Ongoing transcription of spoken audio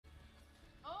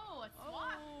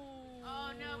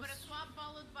No, but a swap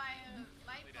followed by a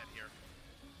light bomb. Here.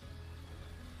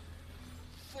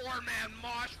 4-man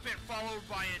mosh pit followed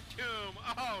by a tomb.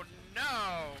 Oh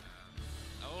no!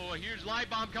 Oh, a huge light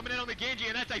bomb coming in on the Genji,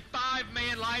 and that's a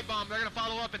 5-man light bomb. They're gonna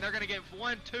follow up, and they're gonna get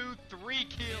 1, 2, 3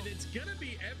 kills. And it's gonna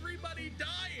be everybody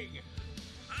dying.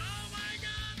 Oh my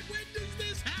God! When does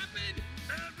this happen?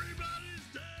 Everybody's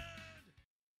dead.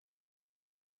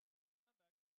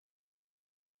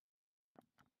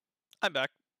 I'm back.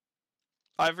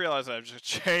 I've realized I've just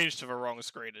changed to the wrong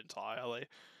screen entirely.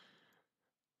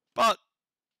 But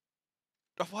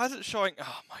why is it showing?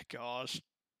 Oh my gosh,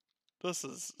 this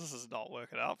is not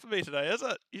working out for me today, is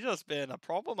it? You've just been a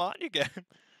problem, aren't you, game?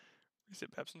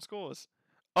 Reset maps and scores.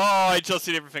 Oh, I just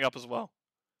set everything up as well.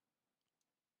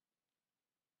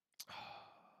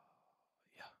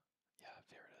 Yeah,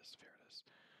 there it is, there it is.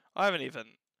 I haven't even.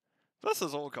 This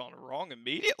has all gone wrong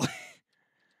immediately.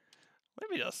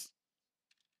 Let me just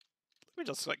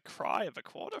like cry in the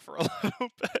corner for a little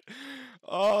bit.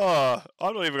 Oh,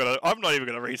 I'm not even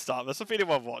gonna restart this. If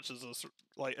anyone watches this,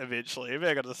 like eventually,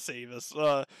 they're gonna see this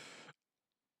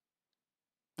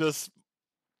this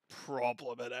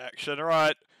problem in action,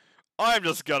 right? I'm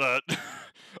just gonna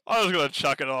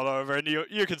chuck it on over, and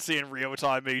you can see in real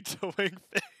time me doing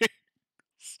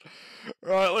things.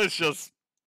 Right, let's just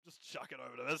chuck it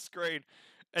over to this screen,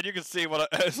 and you can see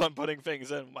as I'm putting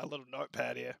things in my little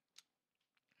notepad here.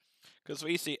 Because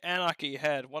we see AnarchY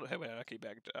had AnarchY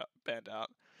banned out,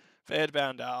 Fed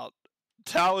banned out,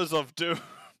 Towers of Doom,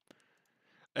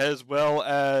 as well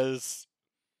as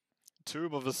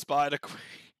Tomb of the Spider Queen.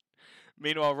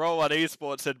 Meanwhile, Roll1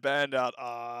 Esports had banned out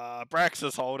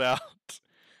Braxis Holdout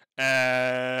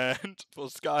and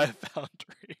for Sky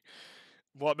Foundry.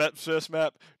 What map? First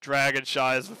map? Dragon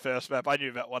Shy is the first map. I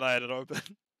knew that one. I had it open.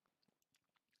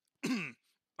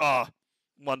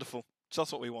 Wonderful.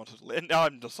 Just what we wanted. And now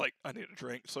I'm just like, I need a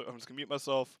drink, so I'm just gonna mute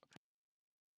myself.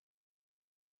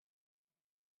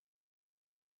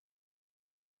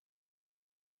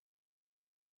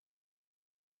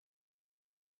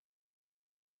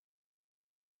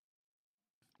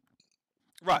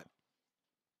 Right.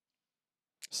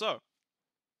 So,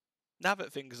 now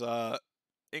that things are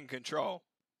in control,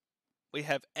 we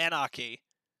have AnarchY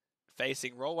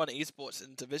facing Roll1 Esports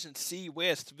in Division C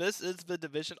West. This is the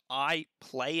division I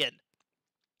play in.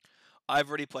 I've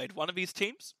already played one of these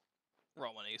teams,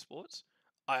 Roll1 Esports.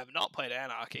 I have not played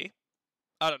AnarchY.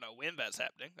 I don't know when that's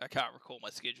happening. I can't recall my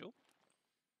schedule.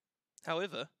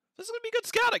 However, this is going to be good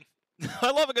scouting.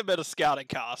 I love a good bit of scouting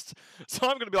cast. So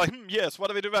I'm going to be like, yes, what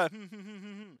do we do there?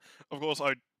 Of course,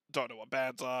 I don't know what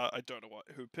bands are. I don't know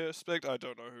who first picked. I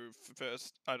don't know who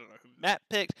Matt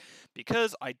picked,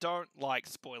 because I don't like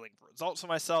spoiling results for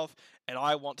myself, and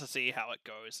I want to see how it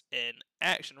goes in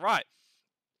action. Right.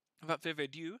 Without further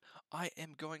ado, I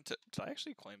am going to... Did I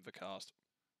actually claim the cast?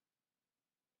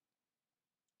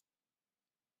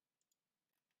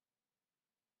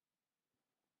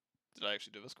 Did I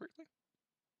actually do this correctly?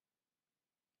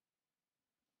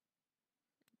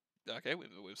 Okay, when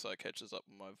the website catches up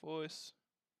with my voice.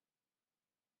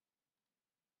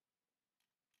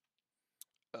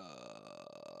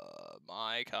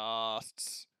 My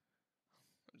casts.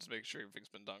 I'm just making sure everything's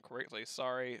been done correctly.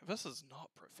 Sorry, this is not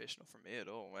professional for me at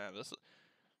all, man.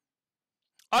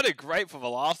 I did great for the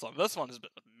last one. This one has been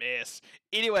a mess.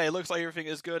 Anyway, it looks like everything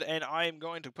is good, and I am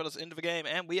going to put us into the game,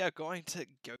 and we are going to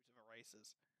go to the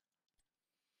races.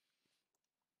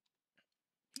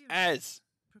 As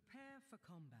prepare for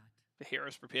combat. The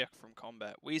heroes prepare from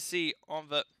combat, we see on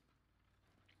the...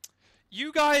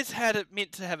 You guys had it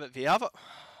meant to have it the other...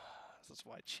 This is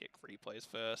why I check replays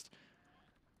first.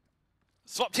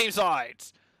 Swap team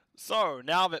sides! So,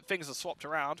 now that things are swapped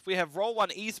around, we have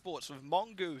Roll1 Esports with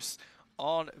Mongoose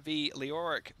on the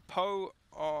Leoric, Poe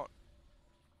on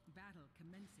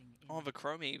the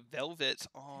Chromie, Velvet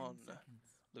on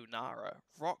Lunara,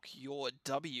 Rock Your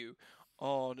W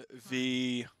on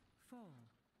the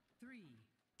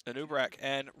Anubrak,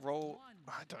 and Roll...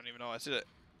 I don't even know, I said it.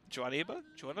 Joaniba?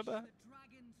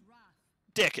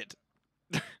 Decade.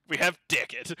 We have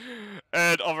Decade.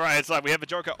 And on the right side, we have the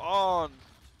Joker on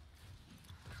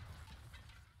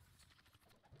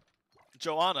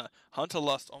Joanna, Hunter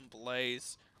Lust on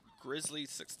Blaze, Grizzly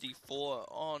 64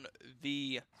 on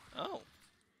the... Oh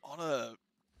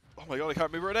my god, I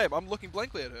can't remember her name. I'm looking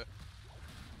blankly at her.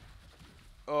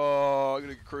 Oh, I'm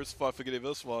gonna get crucified for getting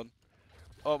this one.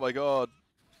 Oh my god.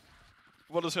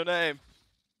 What is her name?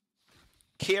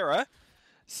 Kira,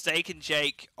 Steak and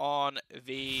Jake on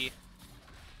the...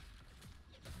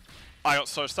 I got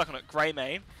so stuck on it.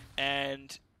 Greymane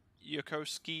and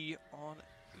Yokoski on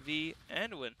the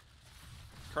Anduin.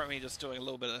 Currently just doing a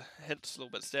little bit of hits, a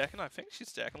little bit of stacking. I think she's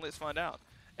stacking. Let's find out.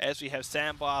 As we have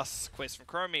Sandblast quest from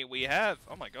Chromie, we have,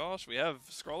 oh my gosh, we have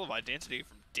Scroll of Identity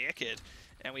from Decade.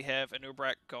 And we have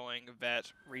Anubrak going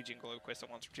that Regen Glow quest at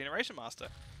once from Generation Master.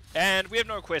 And we have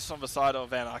no quests on the side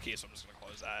of AnarchY, so I'm just going to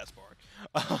close that. That's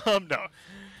boring. No.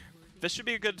 This should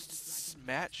be a good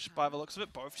match by the looks of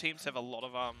it. Both teams have a lot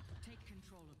of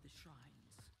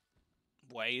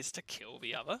ways to kill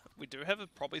the other. We do have a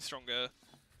probably stronger,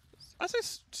 I say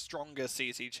stronger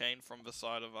CC chain from the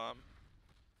side of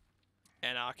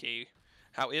AnarchY.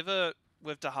 However,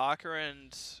 with Dahaka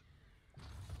and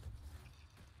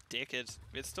Decade,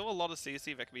 there's still a lot of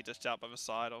CC that can be dished out by the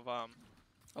side of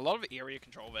a lot of area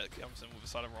control that comes in with the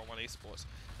side of Roll1 Esports.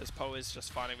 As Poe is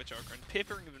just finding the Joker and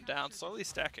peppering them down, slowly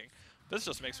stacking. This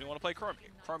just makes me want to play Chromie.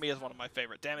 Chromie is one of my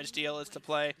favorite damage dealers to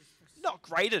play. Not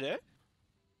great at it,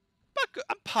 but good,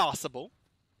 and passable,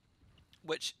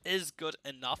 which is good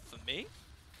enough for me.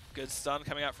 Good stun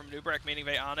coming out from Nubrak, meaning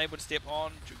they aren't able to step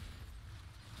on.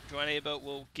 Juaneba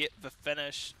will get the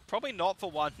finish. Probably not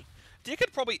for one.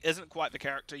 Decade probably isn't quite the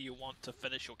character you want to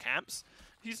finish your camps.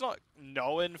 He's not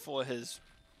known for his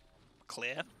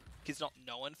clear. He's not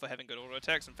known for having good auto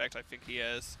attacks. In fact, I think he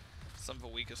has some of the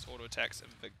weakest auto attacks in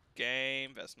the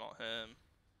game. That's not him.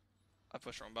 I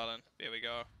pushed the wrong button. There we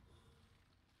go.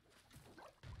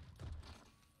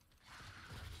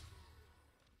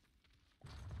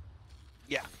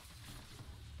 Yeah.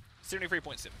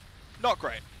 73.7. Not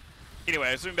great.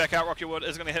 Anyway, zoom back out. Rocky Wood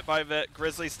is going to hit by the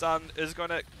Grizzly stun. Is going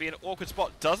to be an awkward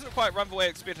spot. Doesn't quite run the way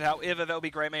expected. However, that'll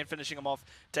be Greyman finishing him off,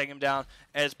 taking him down.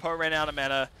 As Poe ran out of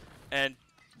mana, and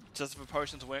just the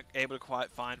potions weren't able to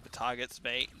quite find the targets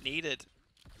they needed.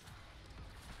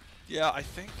 Yeah, I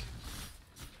think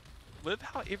with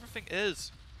how everything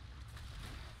is,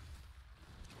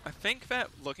 I think that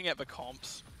looking at the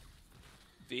comps,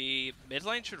 the mid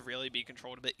lane should really be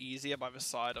controlled a bit easier by the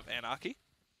side of AnarchY.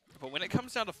 But when it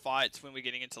comes down to fights, when we're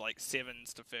getting into like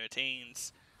 7s to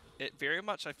 13s, it very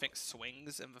much, I think,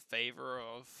 swings in the favor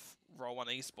of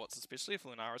Roll1 Esports, especially if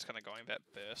Lunara's kind of going that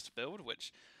burst build,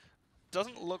 which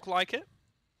doesn't look like it.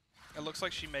 It looks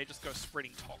like she may just go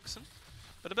spreading Toxin.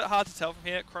 But a bit hard to tell from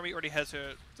here. Chromie already has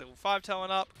her level 5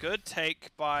 talent up. Good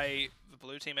take by the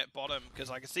blue team at bottom,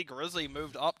 because I can see Grizzly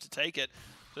moved up to take it.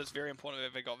 So it's very important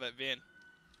that they got that Ven.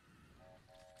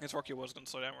 This Rocky was going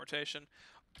to slow down rotation.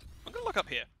 I'm going to look up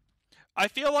here. I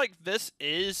feel like this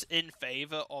is in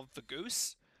favor of the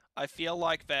Goose. I feel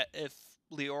like that if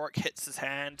Leoric hits his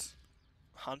hand,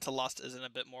 Hunter Lust is in a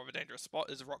bit more of a dangerous spot.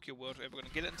 Is Rock Your World ever going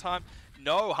to get it in time?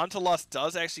 No, Hunter Lust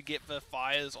does actually get the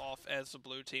fires off as the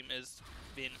blue team is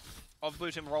then of blue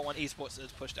team Roll1 Esports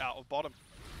is pushed out of bottom.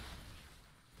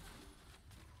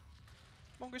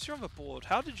 Mongoose, you're on the board.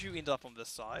 How did you end up on this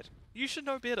side? You should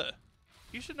know better.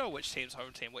 You should know which team's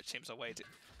home team, which team's away team.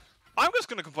 I'm just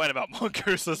going to complain about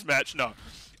Mongoose this match. No.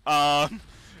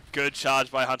 Good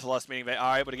charge by Hunter Lust, meaning they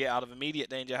are able to get out of immediate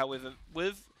danger. However,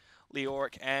 with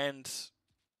Leoric and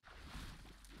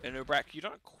Ubrak, you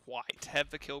don't quite have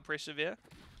the kill pressure there.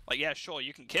 Like, yeah, sure,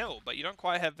 you can kill, but you don't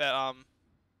quite have that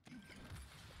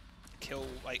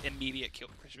immediate kill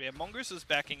pressure there. Mongoose is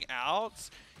backing out.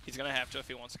 He's going to have to if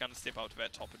he wants to kind of step up to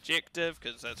that top objective,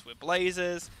 because that's where Blaze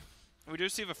is. We do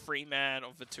see the free man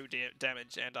of the 2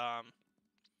 damage, and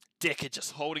Decade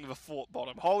just holding the fort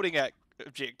bottom, holding at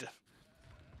objective.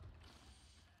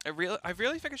 I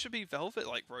really think it should be Velvet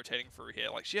like rotating through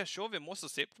here. Like, yeah, sure, they're more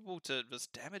susceptible to this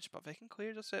damage, but they can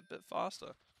clear just that bit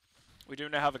faster. We do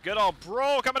now have a good old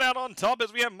brawl coming out on top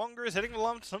as we have Mongoose hitting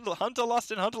the Hunter Lust,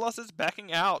 and Hunter Lust is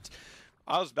backing out.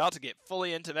 I was about to get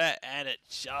fully into that, and it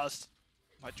just,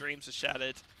 my dreams are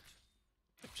shattered.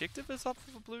 Objective is up for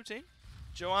the blue team.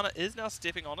 Joanna is now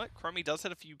stepping on it. Chromie does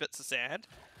hit a few bits of sand.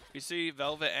 We see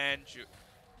Velvet and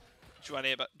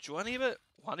Juaneba.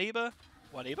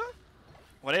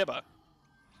 Whatever.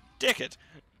 Decade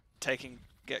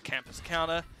get campus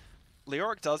counter.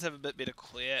 Leoric does have a bit better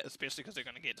clear, especially because they're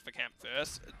going to get to the camp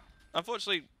first. It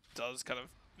unfortunately does kind of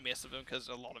mess with them because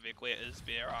a lot of their clear is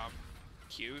their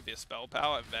Q, their spell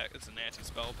power. In fact, it's an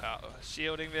anti-spell power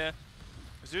shielding there.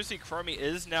 As you see, Chromie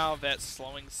is now that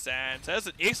slowing sand. So that's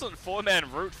an excellent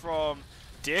 4-man route from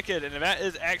Decade, and that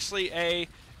is actually a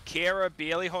Kara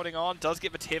barely holding on. Does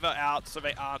get the tether out, so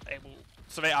they are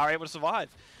able to survive.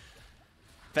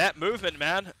 That movement,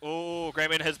 man. Oh,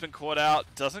 Greyman has been caught out.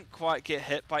 Doesn't quite get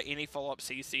hit by any follow-up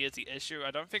CC is the issue. I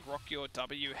don't think Rocky or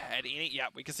W had any. Yeah,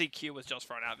 we can see Q was just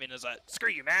thrown out. Then is like, screw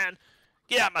you, man.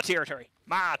 Get out of my territory.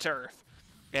 My turf.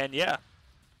 And yeah.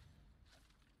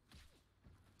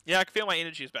 Yeah, I can feel my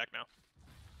energy is back now.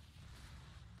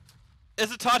 Is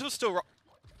the title still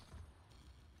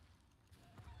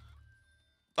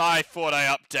I thought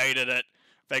I updated it.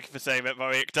 Thank you for saying that,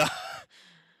 Voector.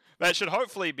 That should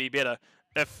hopefully be better.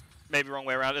 If maybe wrong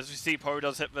way around. As we see, Poe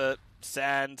does hit the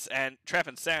sands and trap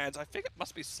in sands. I think it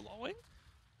must be slowing.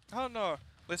 Oh no.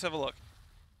 Let's have a look.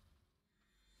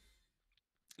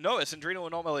 No, it's adrenal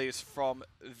anomalies from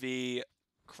the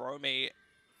Chromie.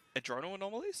 Adrenal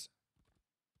anomalies?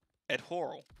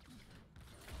 Adhoral.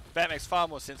 That makes far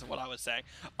more sense than what I was saying.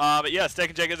 But yeah, Steak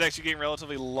and Jake is actually getting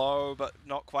relatively low, but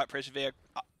not quite pressure there.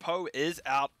 Poe is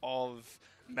out of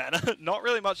mana. Not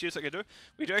really much use I can do.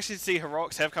 We do actually see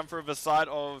Heroics have come through the side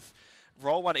of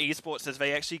Roll1 Esports as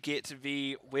they actually get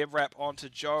the web wrap onto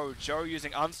Joe. Joe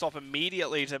using Unstop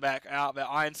immediately to back out. The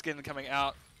Iron Skin coming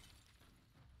out.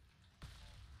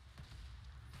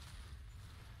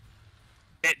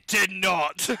 It did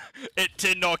not. It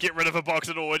did not get rid of a box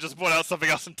at all. It just brought out something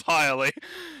else entirely.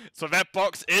 So that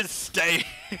box is staying.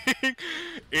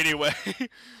 Anyway,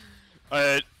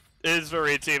 is the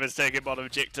red team is taking bottom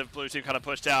objective. Blue team kind of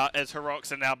pushed out as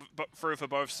Heroics are now through for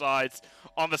both sides.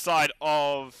 On the side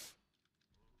of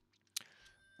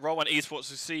Roll1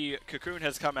 Esports, we see Cocoon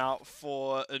has come out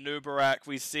for Anubarak.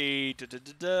 We see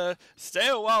Stay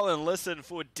a While and Listen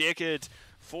for Decade.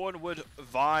 Thornwood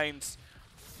Vines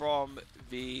from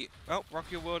the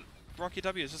Rocky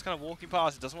W is just kind of walking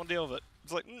past. It doesn't want to deal with it.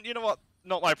 It's like, you know what?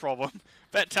 Not my problem.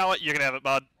 That talent, you can have it,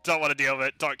 bud. Don't want to deal with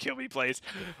it. Don't kill me, please.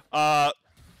 Anyway,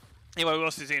 we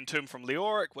also see Entomb from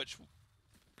Leoric, which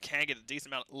can get a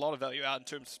decent amount, a lot of value out.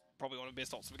 Entomb's probably one of the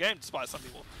best ults of the game, despite some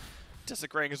people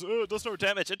disagreeing as, oh, it does no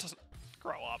damage. It doesn't.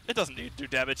 Grow up. It doesn't need to do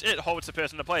damage. It holds the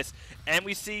person in place. And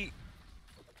we see.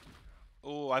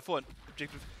 Oh, I thought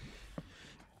objective.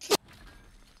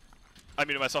 I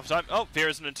muted myself time. Oh, there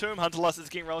is an Entomb. Hunter Lust is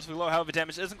getting relatively low. However,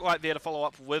 damage isn't quite there to follow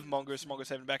up with Mongoose. Mongoose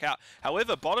having back out.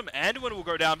 However, bottom Anduin will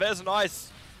go down. There's a nice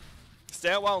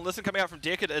Stay a While and Listen coming out from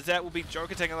Decade, as that will be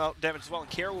Joker taking a lot of damage as well, and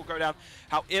Kira will go down.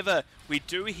 However, we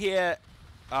do hear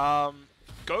Go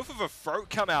for the Throat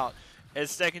come out as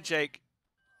Steak and Jake.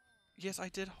 Yes, I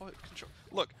did hold control.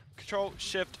 Look, Control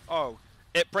Shift O.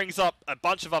 It brings up a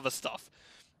bunch of other stuff.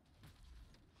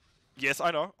 Yes,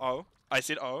 I know. O. I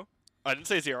said O. I didn't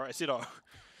say 0, I said O.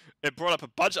 It brought up a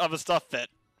bunch of other stuff that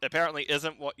apparently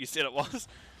isn't what you said it was.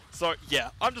 So,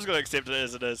 yeah, I'm just going to accept it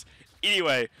as it is.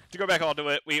 Anyway, to go back onto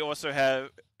it, we also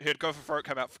have heard Go for Throat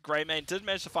come out for Greymane. Did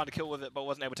manage to find a kill with it, but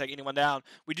wasn't able to take anyone down.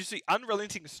 We do see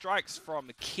Unrelenting Strikes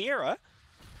from Kira.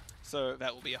 So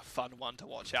that will be a fun one to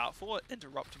watch out for.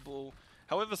 Interruptible.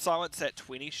 However, Silence at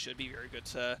 20 should be very good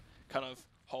to kind of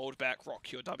hold back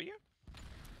Rock your W.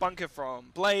 Bunker from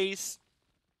Blaze.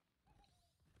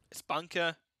 It's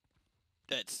Bunker.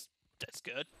 That's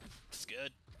good. It's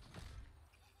good.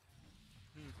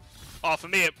 Oh, for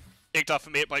me, it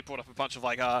brought up a bunch of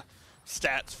like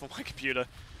stats for my computer.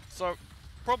 So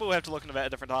probably we'll have to look into that at a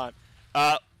different time.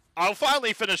 I'll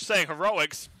finally finish saying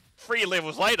heroics 3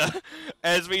 levels later,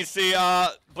 as we see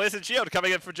Blessed Shield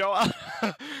coming in for Joa.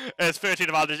 As 13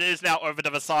 advantage is now over to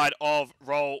the side of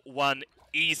Roll1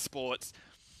 Esports.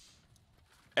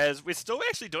 As we're still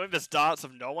actually doing this dance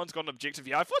of no one's got an objective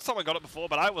yet. I thought someone got it before,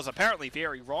 but I was apparently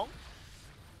very wrong.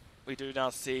 We do now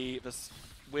see this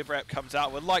web wrap comes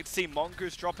out. We'd like to see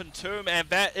Mongoose drop Entomb, and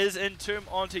that is Entomb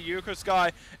onto Yuko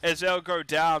Sky as they'll go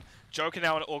down. Joker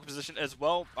now in an awkward position as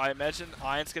well. I imagine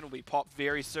Iron Skin will be popped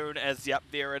very soon as, yep,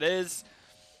 there it is.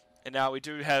 And now we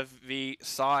do have the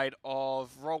side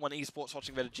of Roll1 Esports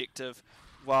watching that objective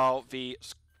while the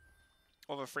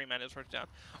free man is rotated down.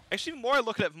 Actually, the more I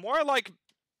look at it,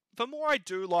 the more I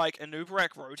do like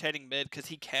Anubarak rotating mid, because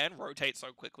he can rotate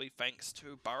so quickly thanks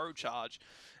to Burrow Charge.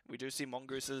 We do see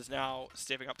Mongoose is now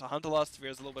stepping up to Hunter Lust.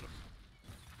 There's a little bit of...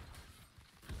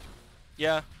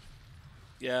 Yeah.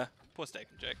 Poor Steak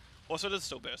and Jake. Also, it is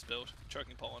still burst build,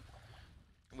 choking Pollen.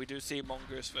 And we do see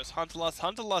Mongoose versus Hunter Lust.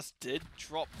 Hunter Lust did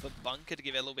drop the bunker to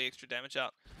give it a little bit extra damage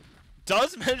out.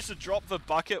 Does manage to drop the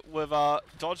bucket with,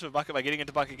 dodge the bucket by getting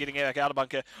into bunker, getting back out of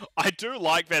bunker. I do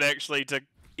like that actually, to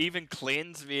even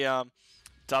cleanse the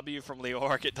W from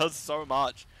Leoric. It does so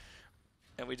much.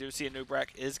 And we do see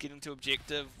Anubarak is getting to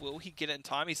objective. Will he get it in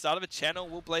time? He started a channel.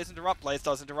 Will Blaze interrupt? Blaze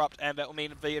does interrupt, and that will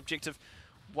mean the objective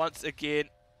once again.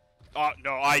 Oh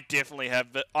no, I definitely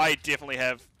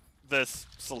have this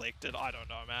selected. I don't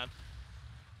know, man.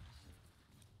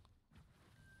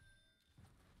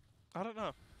 I don't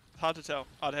know. Hard to tell.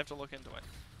 I'd have to look into it.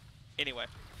 Anyway.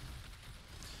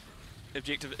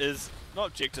 Objective is, not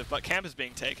objective, but camp is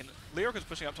being taken. Leoric is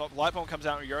pushing up top. Light Bomb comes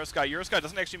out on Eurosky. Eurosky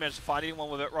doesn't actually manage to find anyone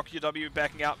with it. Rocky W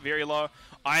backing out very low.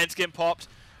 Iron Skin popped.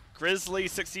 Grizzly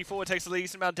 64 takes the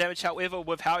least amount of damage. However,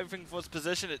 with how everything was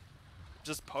positioned, it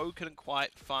just Poe couldn't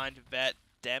quite find that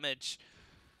damage.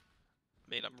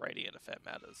 I mean, I'm radiant if that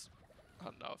matters. I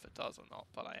don't know if it does or not,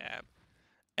 but I am.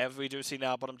 As we do see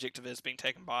now, bottom objective is being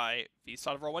taken by the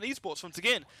side of Roll1 Esports once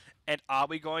again. And are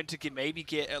we going to maybe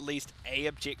get at least a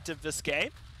objective this game?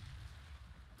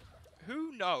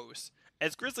 Who knows?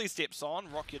 As Grizzly steps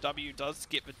on, Rock Your W does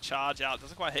get the charge out,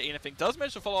 doesn't quite hit anything, does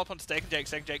manage to follow up on Steak and Jake.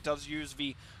 Steak and Jake does use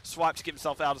the swipe to get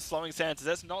himself out of slowing stances.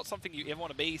 That's not something you ever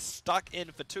want to be stuck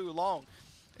in for too long,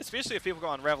 especially if people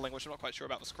go unraveling, which I'm not quite sure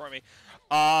about with Chromie.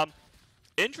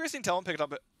 Interesting talent picked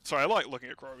up. Sorry, I like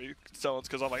looking at Chromie talents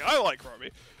because I'm like, I like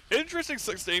Chromie. Interesting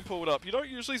 16 pulled up. You don't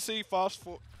usually see fast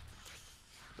forward.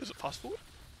 Is it fast forward?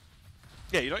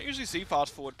 Yeah, you don't usually see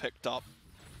fast forward picked up.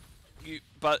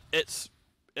 But it's,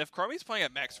 if Chromie's playing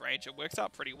at max range, it works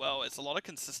out pretty well. It's a lot of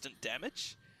consistent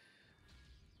damage.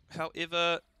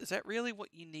 However, is that really what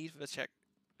you need for the check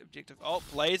objective? Oh,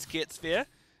 Blaze gets there.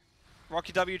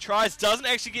 Rocky W tries, doesn't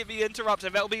actually get the interrupt,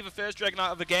 and that'll be the first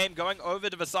Dragonite of the game, going over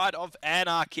to the side of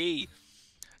AnarchY.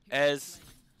 As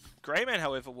Greyman,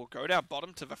 however, will go down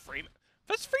bottom to the Freeman.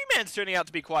 This Freeman's turning out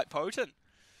to be quite potent.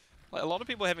 Like, a lot of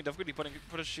people are having difficulty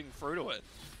pushing through to it.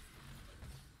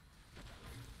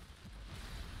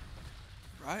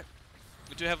 Right.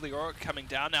 We do have Leora coming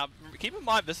down now. Keep in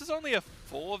mind, this is only a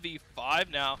 4v5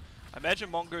 now. I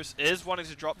imagine Mongoose is wanting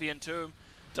to drop the Entomb.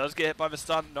 Does get hit by the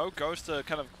stun. No Ghost to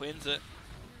kind of cleanse it.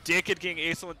 Decade getting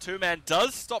excellent 2-man.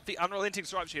 Does stop the unrelenting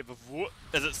stripes here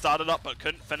as it started up, but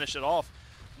couldn't finish it off.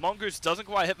 Mongoose doesn't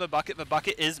quite hit the bucket. The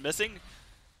bucket is missing.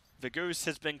 The Goose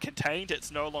has been contained.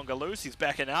 It's no longer loose. He's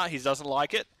backing out. He doesn't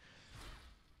like it.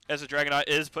 As the Dragonite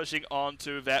is pushing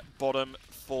onto that bottom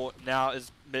fort now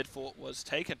as mid fort was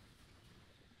taken.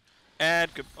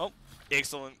 And, good, oh,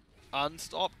 excellent.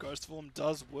 Unstop. Ghost Form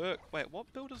does work. Wait,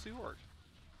 what build does he work?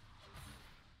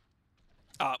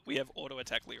 We have auto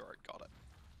attack Leora. Got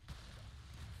it.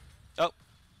 Oh.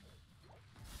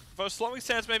 For slowing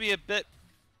stance, maybe a bit.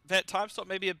 That time stop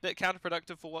may be a bit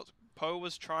counterproductive for what Poe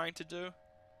was trying to do.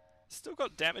 Still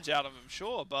got damage out of him,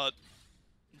 sure, but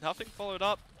nothing followed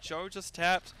up. Joe just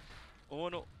tapped. Oh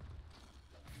no.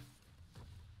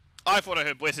 I thought I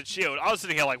heard Blessed Shield. I was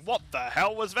sitting here like, what the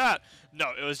hell was that?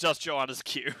 No, it was just Joanna's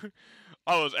Q.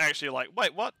 I was actually like,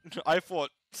 wait, what? I thought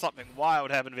something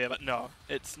wild happened there, but no,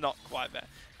 it's not quite that.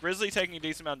 Grizzly taking a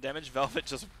decent amount of damage, Velvet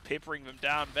just peppering them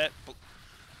down. That,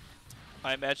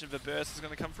 I imagine the burst is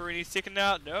going to come through any second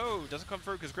now. No, doesn't come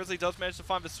through because Grizzly does manage to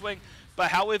find the swing,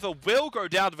 but however will go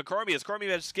down to the Chromie as Chromie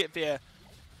manages to get there.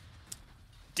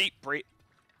 Deep breath,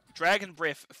 Dragon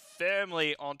Breath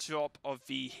firmly on top of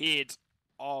the head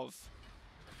of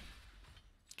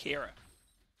Kira.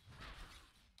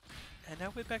 And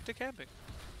now we're back to camping.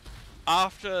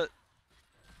 After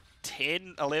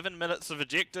 10, 11 minutes of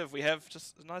objective, we have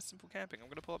just a nice simple camping. I'm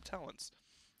going to pull up talents.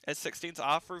 As 16s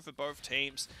are through for both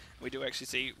teams, we do actually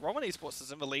see Roll1 Esports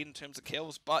is in the lead in terms of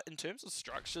kills, but in terms of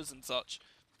structures and such,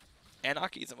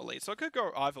 AnarchY's in the lead. So it could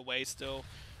go either way still.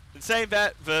 In saying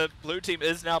that, the blue team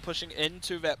is now pushing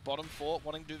into that bottom fort,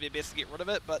 wanting to do their best to get rid of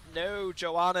it, but no,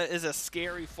 Joanna is a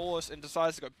scary force and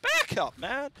decides to go back up,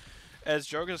 man, as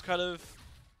Joker just kind of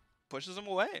pushes him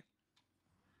away.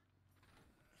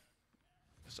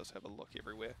 Let's just have a look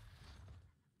everywhere.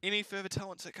 Any further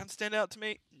talents that can stand out to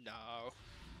me? No.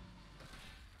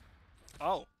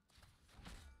 Oh.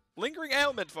 Lingering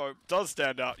Ailment, though, does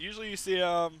stand out. Usually you see,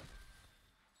 the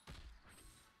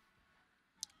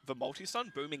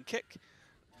multi-stun, booming kick.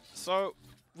 So,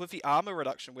 with the armor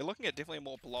reduction, we're looking at definitely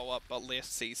more blow-up, but less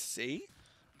CC.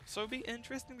 So it'll be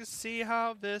interesting to see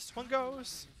how this one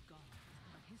goes.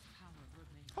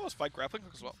 Oh, it's fight grappling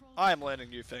hook as well. I am learning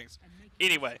new things.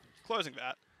 Anyway, closing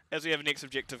that, as we have a next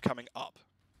objective coming up.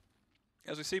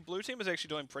 As we see, blue team is actually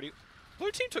doing pretty...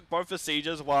 Blue team took both the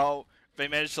sieges while they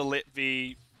managed to let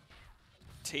the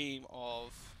team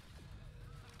of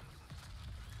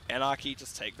AnarchY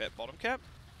just take that bottom cap.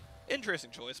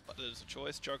 Interesting choice, but it is a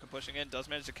choice. Joker pushing in, does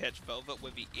manage to catch Velvet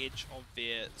with the edge of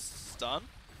their stun.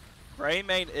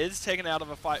 Greymane is taken out of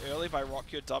a fight early by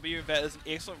Rock Your W. That is an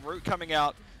excellent route coming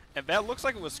out, and that looks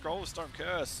like it was Scroll with Stone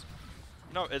Curse.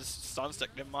 No, it's Stun Stick,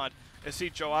 never mind. You see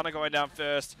Joanna going down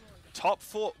first. Top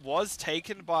fort was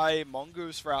taken by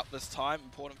Mongoose throughout this time,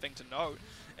 important thing to note.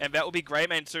 And that will be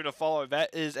Greymane soon to follow.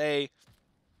 That is a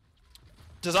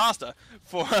disaster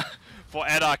for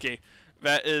AnarchY.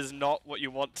 That is not what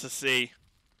you want to see.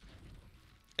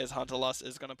 As Hunterlust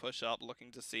is going to push up,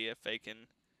 looking to see if they can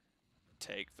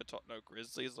take the top. No,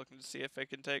 Grizzly is looking to see if they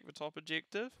can take the top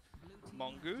objective.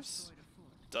 Mongoose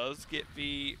does get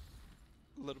the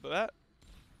little bit of that.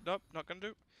 Nope, not going to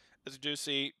do. As you do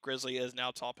see, Grizzly is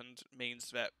now top and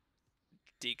means that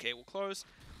DK will close.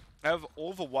 However,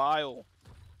 all the while,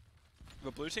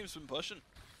 the blue team's been pushing.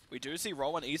 We do see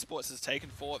Roll1 Esports has taken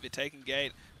fort, they're taking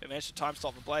gate, they managed to time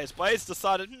stop the Blaze. Blaze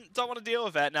decided, don't want to deal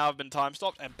with that, now I've been time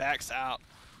stopped, and backs out.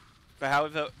 But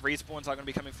however, respawns are going to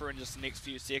be coming through in just the next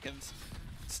few seconds.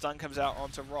 Stun comes out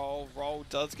onto Roll. Roll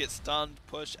does get stunned,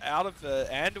 pushed out of the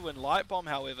Anduin Light Bomb,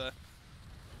 however.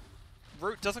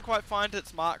 Root doesn't quite find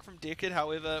its mark from Decade,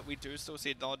 however, we do still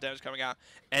see a lot of damage coming out.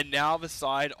 And now the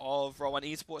side of Roll1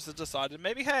 Esports has decided,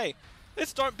 maybe, hey,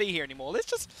 let's don't be here anymore. Let's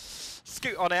just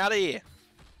scoot on out of here.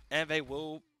 And they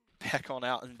will back on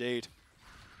out indeed.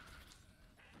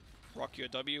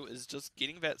 AnarchY is just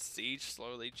getting that siege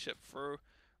slowly chipped through.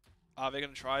 Are they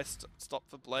going to try stop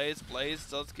the Blaze? Blaze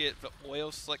does get the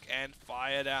oil slick and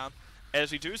fire down.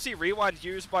 As we do see rewind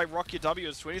used by AnarchY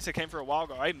as 20 came for a while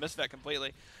ago. I missed that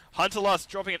completely. Hunterlust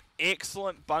dropping an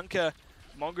excellent bunker.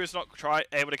 Mongoose not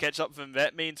able to catch up with him.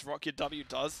 That means AnarchY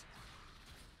does.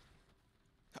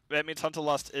 That means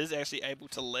Hunterlust is actually able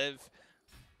to live.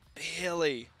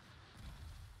 Barely.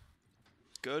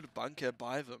 Good bunker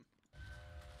by them.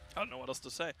 I don't know what else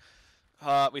to say.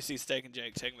 We see Steak and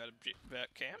Jake taking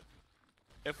that camp.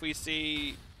 If we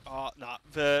see... nah.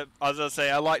 I was going to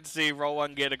say, I like to see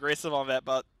Roll1 get aggressive on that,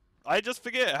 but I just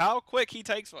forget how quick he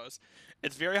takes those.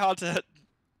 It's very hard to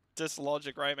dislodge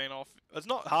a Grey Mane off. It's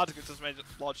not hard to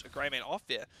dislodge a Grey Mane off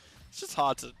there. It's just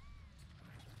hard to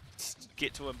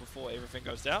get to him before everything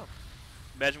goes down.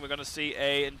 Imagine we're going to see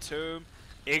a Entomb.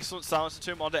 Excellent silence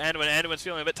Entomb onto Anduin. Anduin's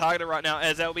feeling a bit targeted right now,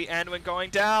 as that will be Anduin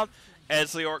going down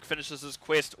as Leoric finishes his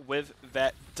quest with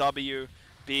that W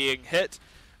being hit.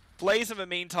 Blaze in the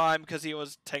meantime, because he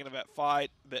was taking that fight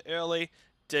a bit early,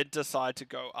 did decide to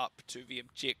go up to the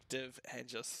objective and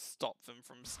just stop them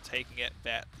from taking it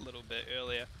that little bit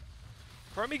earlier.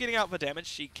 Chromie getting out the damage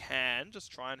she can,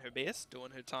 just trying her best,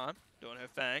 doing her time, doing her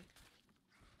thing.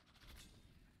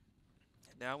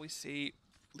 And now we see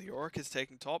Leoric is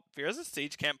taking top. There is a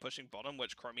siege camp pushing bottom,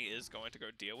 which Chromie is going to go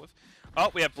deal with.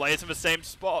 Oh, we have Blaze in the same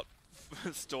spot,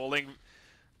 stalling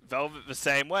Velvet the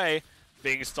same way.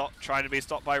 Being stopped, trying to be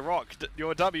stopped by Rock.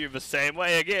 Your W the same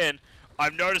way again.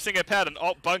 I'm noticing a pattern.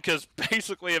 Oh, Bunker's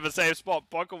basically in the same spot.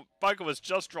 Bunker was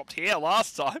just dropped here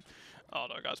last time. Oh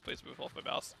no, guys, please move off my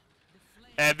mouse.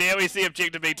 And there we see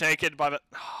objective being taken by the...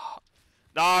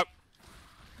 No!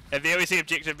 And there we see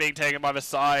objective being taken by the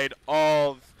side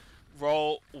of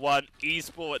Roll1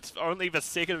 Esports. Only the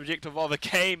second objective of the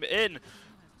game in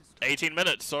 18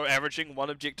 minutes. So averaging one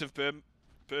objective per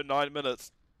 9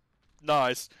 minutes.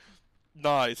 Nice.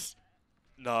 Nice.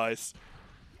 Nice.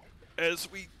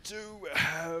 As we do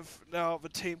have now the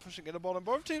team pushing in the bottom.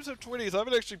 Both teams have 20s. I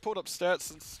haven't actually pulled up stats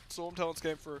since Storm Talents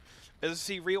came through. As you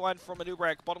see, rewind from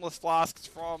Anubarak, bottomless flasks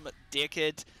from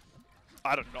Decade.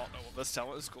 I do not know what this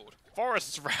talent is called.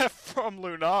 Forest's Wrath from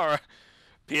Lunara.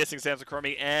 Piercing Sands of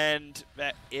Chromie, and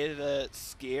that ever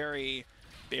scary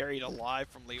Buried Alive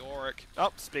from Leoric.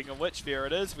 Oh, speaking of which, there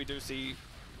it is. We do see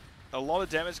a lot of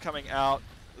damage coming out.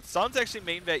 The stuns actually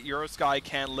mean that Eurosky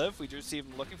can live. We do see him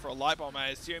looking for a light bomb, I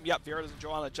assume. Yep, there it is,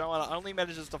 Joanna. Joanna only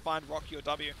manages to find Rocky or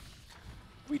W.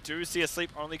 We do see a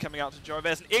sleep only coming out to Joe.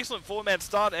 There's an excellent 4-man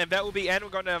stun, and that will be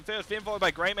Anduin going down first. Then followed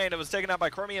by Greymane. It was taken out by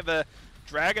Chromie and the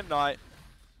Dragon Knight.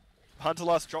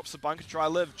 Hunterlust drops the bunker to try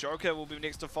live. Joker will be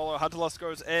next to follow. Hunterlust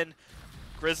goes in.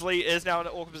 Grizzly is now in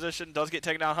an awkward position. Does get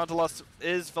taken down. Hunterlust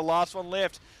is the last one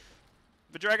left.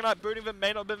 The Dragon Knight booting them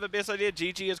may not have been the best idea.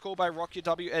 GG is called by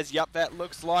AnarchY as, yep, that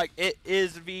looks like it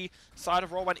is the side of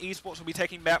Roll1 Esports will be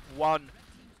taking map 1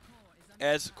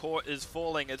 as Core is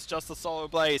falling. It's just the solo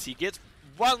Blaze. He gets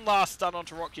one last stun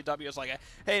onto AnarchY. It's like,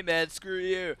 hey man, screw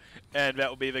you. And that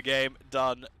will be the game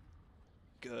done.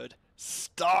 Good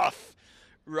stuff.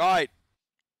 Right.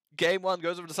 Game 1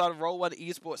 goes over to the side of Roll1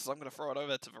 Esports. So I'm going to throw it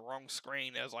over to the wrong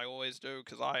screen, as I always do,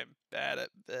 because I am bad at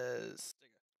this.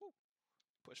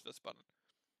 Push this button.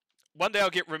 One day I'll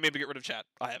remember to get rid of chat.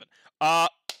 I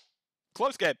haven't.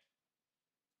 Close game.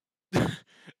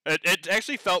 it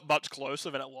actually felt much closer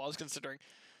than it was, considering...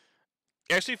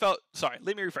 It actually felt... Sorry,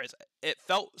 let me rephrase it. It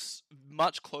felt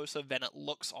much closer than it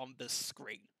looks on this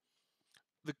screen.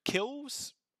 The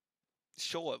kills...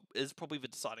 Sure, is probably the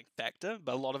deciding factor,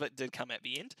 but a lot of it did come at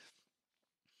the end.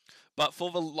 But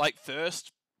for the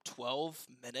first 12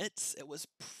 minutes, it was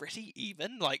pretty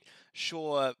even.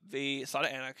 Sure, the side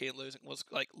of AnarchY was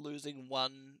losing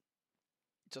one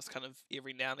just kind of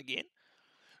every now and again.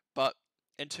 But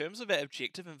in terms of that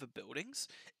objective and the buildings,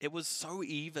 it was so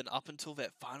even up until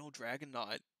that final Dragon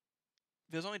Knight.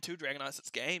 There's only 2 Dragon Knights this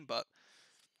game, but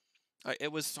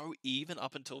it was so even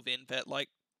up until then that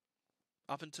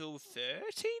up until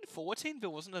 13, 14, there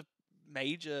wasn't a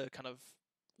major kind of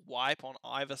wipe on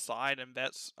either side, and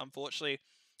that's unfortunately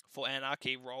for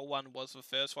AnarchY. Roll1 was the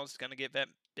first ones going to get that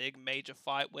big major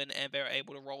fight win, and they're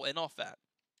able to roll in off that.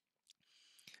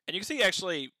 And you can see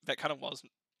actually that kind of was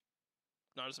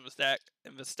noticed in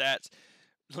the stats.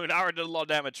 Lunara did a lot of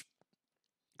damage.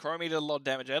 Chromie did a lot of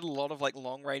damage. They had a lot of like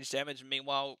long range damage.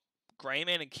 Meanwhile,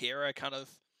 Greyman and Kira kind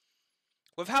of,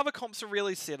 with how the comps are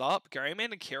really set up,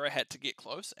 Greyman and Kira had to get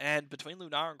close. And between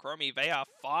Lunara and Chromie, they are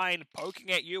fine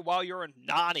poking at you while you're in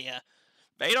Narnia.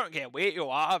 They don't care where you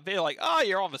are. They're like, oh,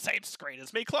 you're on the same screen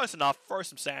as me. Close enough. Throw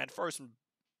some sand. Throw some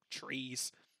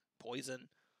trees. Poison.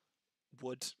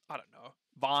 Wood. I don't know.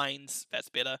 Vines. That's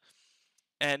better.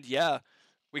 And yeah,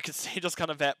 we could see just kind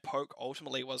of that poke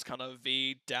ultimately was kind of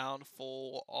the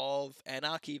downfall of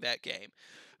AnarchY that game.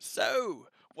 So,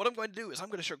 what I'm going to do is I'm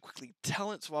going to show quickly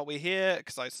talents while we're here,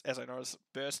 because as I noticed,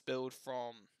 burst build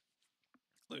from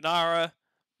Lunara.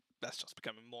 That's just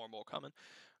becoming more and more common.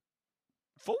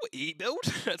 Full E build,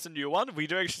 that's a new one. We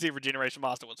do actually see Regeneration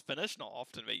Master was finished. Not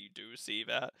often that you do see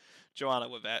that. Joanna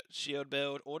with that shield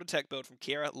build. Auto tech build from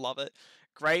Kira, love it.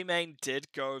 Greymane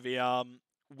did go the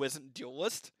Wizard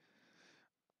Duelist.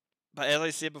 But as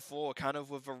I said before, kind of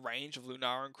with a range of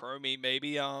Lunara and Chromie,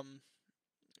 maybe I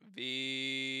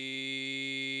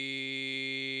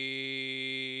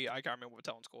can't remember what the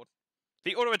talent's called.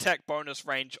 The auto attack bonus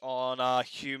range on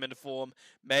human form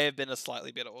may have been a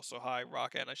slightly better. Also, hi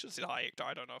Raka, and I should have said hi Hector.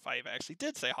 I don't know if I ever actually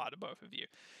did say hi to both of you.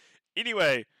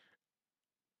 Anyway,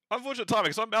 unfortunate timing,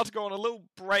 because I'm about to go on a little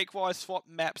break while I swap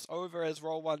maps over, as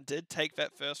Roll1 did take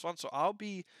that first one. So I'll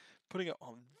be putting it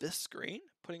on this screen,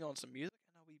 putting on some music,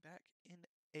 and I'll be back in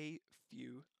a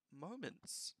few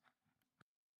moments.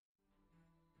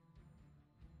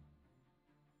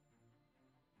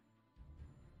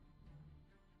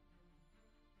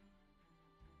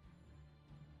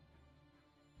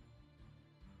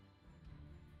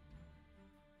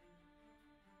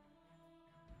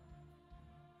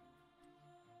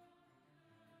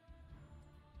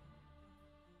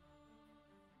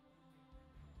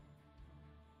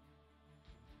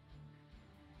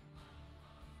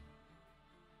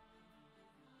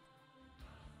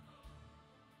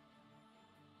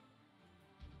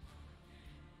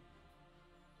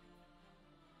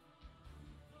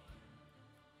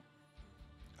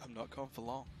 I'm not gone for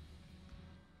long.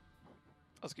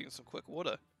 I was getting some quick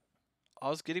water. I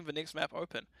was getting the next map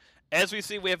open. As we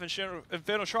see, we have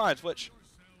Infernal Shrines, which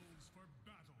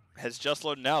has just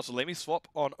loaded now. So let me swap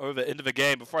on over into the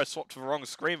game before I swap to the wrong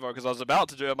screen, though, because I was about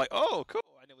to do it. I'm like, oh, cool.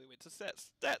 I nearly went to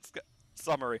stats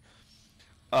summary.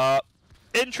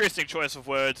 Interesting choice of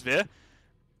words there.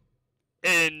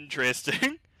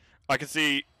 Interesting. I can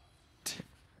see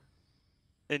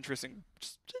interesting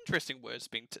words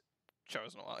being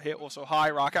chosen out here. Also, hi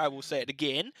Raka, I will say it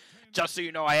again, just so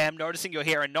you know I am noticing you're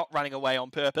here and not running away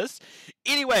on purpose.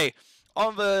 Anyway,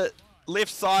 on the left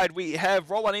side we have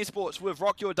Roll1 Esports with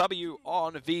Rock Your W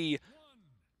on the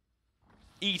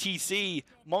ETC,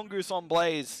 Mongoose on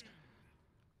Blaze,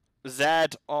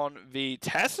 Zad on the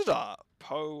Tassadar,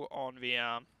 Poe on the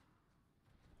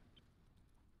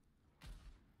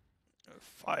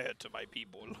fire to my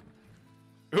people.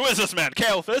 Who is this man?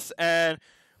 Kael'thas, and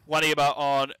Waniba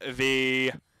on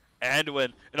the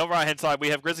Anduin. And on the right hand side we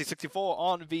have Grizzly64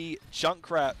 on the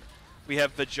Junkrat. We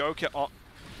have the Joker on,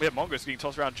 we have Mongoose getting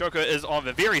tossed around. Joker is on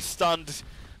the very stunned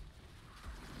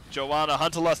Joanna.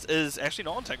 Hunterlust is actually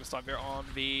not on tank this time. They're on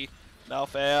the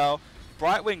Malfowl.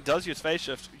 Brightwing does use phase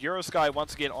shift. Eurosky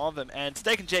once again on them, and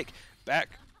Steak and Jake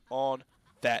back on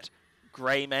that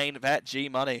Greymane, that G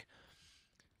money.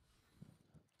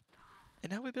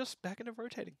 And now we're just back into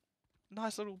rotating.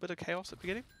 Nice little bit of chaos at the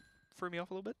beginning. Threw me off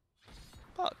a little bit.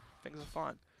 But things are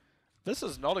fine. This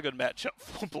is not a good matchup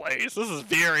for Blaze. This is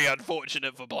very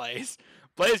unfortunate for Blaze.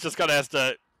 Blaze just kind of has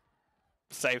to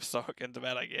save soak into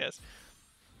that, I guess.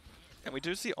 And we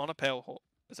do see On a Pale Horse.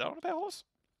 Is that On a Pale Horse?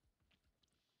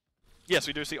 Yes,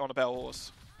 we do see On a Pale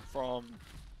Horse from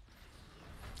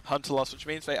Hunterlust, which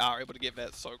means they are able to get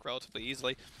that soak relatively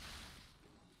easily.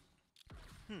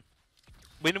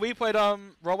 When we played Roll1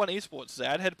 Esports,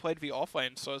 Zad had played the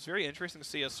offlane, so it's very interesting to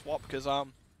see a swap, because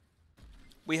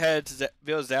we had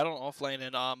there was Zad on offlane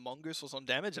and Mongoose was on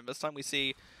damage, and this time we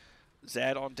see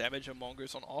Zad on damage and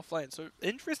Mongoose on offlane. So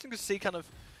interesting to see kind of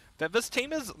that this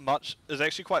team is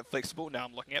actually quite flexible. Now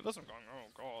I'm looking at this, I'm going,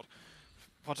 oh god,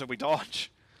 what did we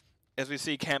dodge? As we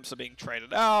see camps are being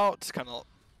traded out, kind of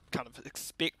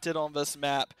expected on this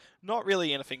map. Not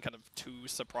really anything kind of too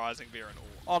surprising there in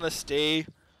all honesty.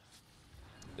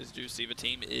 As you do see, the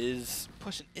team is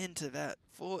pushing into that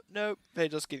fort. Nope, they're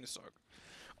just getting soaked.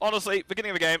 Honestly,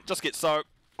 beginning of the game, just get soaked.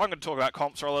 I'm going to talk about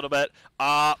comps for a little bit.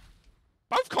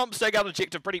 Both comps take out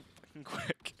objective pretty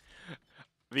quick.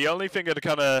 The only thing that I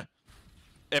kind of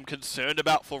am concerned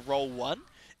about for Roll1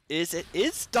 is it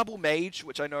is double mage,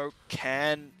 which I know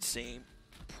can seem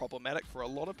problematic for a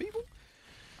lot of people.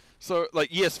 So, like,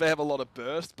 yes, they have a lot of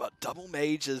burst, but double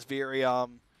mage is very,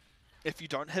 if you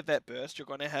don't have that burst, you're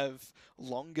going to have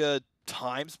longer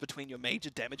times between your major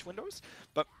damage windows.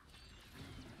 But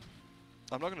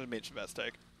I'm not going to mention that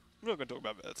stake. I'm not going to talk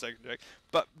about that stake,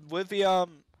 but with the,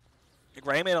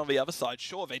 Greyman on the other side,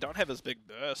 sure, they don't have as big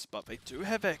burst, but they do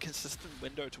have a consistent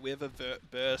window to where the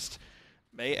burst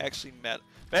may actually matter.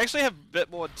 They actually have a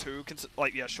bit more too,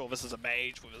 like, yeah, sure, this is a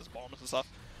mage with his bombs and stuff,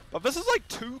 but this is like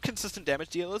 2 consistent damage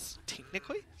dealers,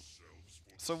 technically.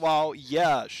 So while,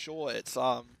 yeah, sure, it's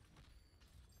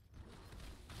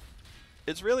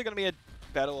really going to be a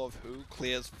battle of who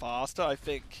clears faster. I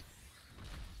think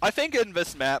in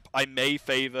this map, I may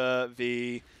favor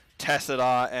the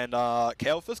Tassadar and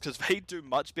Kael'thas, because they do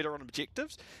much better on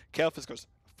objectives. Kael'thas goes,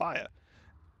 fire.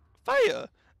 Fire!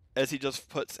 As he just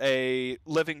puts a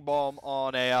living bomb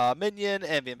on a minion,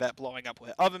 and then that blowing up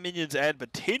with other minions and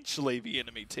potentially the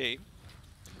enemy team.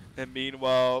 And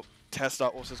meanwhile,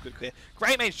 Tassadar also has good clear.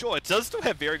 Greymane, sure, it does still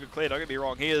have very good clear, don't get me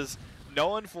wrong. He is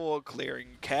known for clearing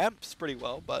camps pretty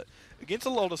well, but against a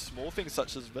lot of small things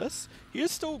such as this, he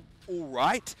is still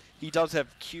alright. He does have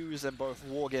Qs in both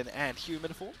Worgen and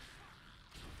Human form.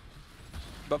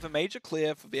 But the major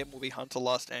clear for them will be Hunter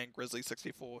Lust and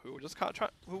Grizzly64, who will just can't try,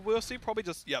 who we'll see probably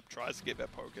just, yep, tries to get that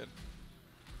poke in.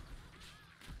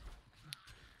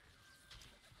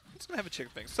 Let's gonna have a check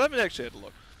of things. So I haven't actually had a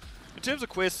look. In terms of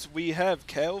quests, we have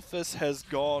Kael'thas has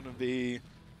gone the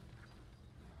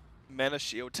Mana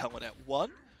Shield talent at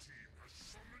 1.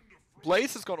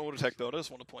 Blaze has gone Auto Attack Builder, I just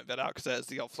want to point that out because that is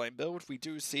the Alt Flame build. We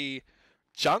do see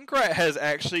Junkrat has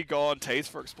actually gone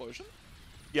Taste for Explosion.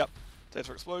 Yep. Taste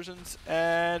for Explosions,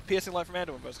 and Piercing Light from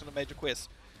Anduin, both going to major quests.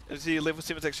 As the level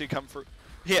 7's actually come through.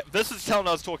 Yeah, this is the talent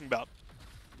I was talking about.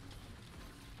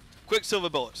 Quicksilver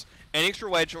Bullets. An extra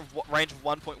range of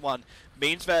 1.1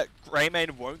 means that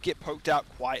Greymane won't get poked out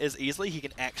quite as easily. He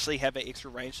can actually have an extra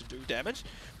range to do damage,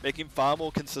 making him far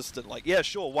more consistent. Like, yeah,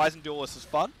 sure, Wise and Duelist is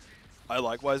fun. I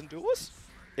like Wise and Duelist.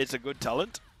 It's a good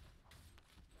talent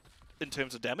in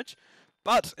terms of damage.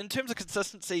 But in terms of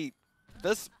consistency,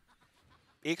 this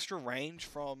extra range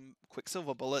from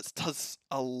Quicksilver Bullets does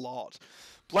a lot.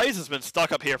 Blaze has been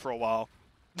stuck up here for a while.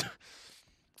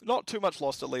 Not too much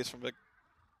lost, at least, from the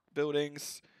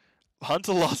buildings.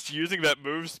 Hunter lost using that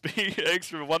move speed,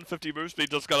 extra 150 move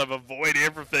speed, just kind of avoid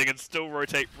everything and still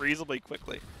rotate reasonably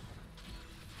quickly.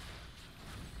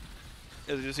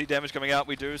 As you see damage coming out,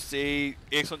 we do see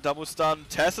excellent double stun.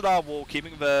 Tassadar will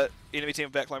keeping the enemy team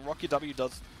backline. RockyW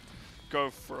does go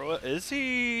through it. Is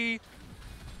he?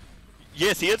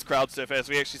 Yes, he is crowd surf as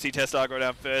we actually see Tassadar go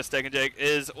down first. Steak and Jake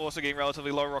is also getting relatively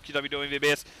low. RockyW doing their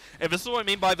best. And this is what I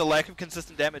mean by the lack of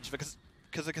consistent damage, because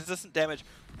the consistent damage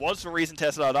was the reason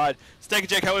Tassadar died. Steak and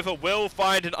Jake, however, will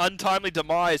find an untimely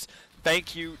demise.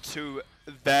 Thank you to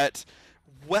that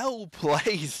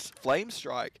well-placed Flame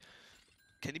Strike.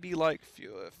 Can he be like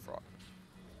Fewer Frog?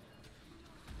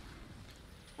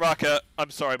 Raka, I'm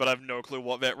sorry, but I have no clue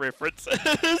what that reference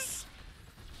is.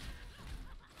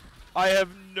 I have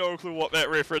no clue what that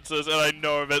reference is, and I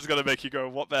know that's gonna make you go,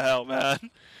 what the hell, man?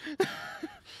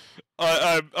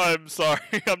 I'm sorry,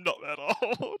 I'm not that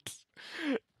old.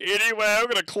 Anyway, I'm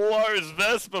gonna close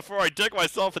this before I dig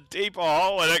myself a deeper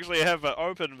hole and actually have it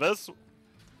open this.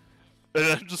 And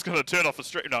I'm just gonna turn off the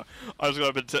stream. No, I was gonna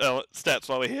open stats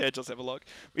while we're here, just have a look.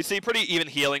 We see pretty even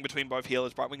healing between both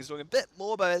healers. Brightwing is doing a bit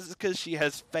more, but it's because she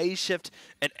has Phase Shift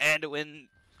and Anduin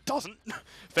doesn't.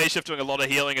 Phase Shift doing a lot of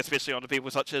healing, especially onto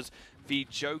people such as the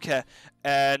Joker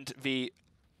and the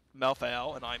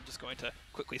Malthael, and I'm just going to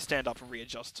quickly stand up and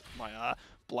readjust my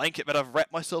blanket that I've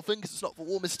wrapped myself in because it's not the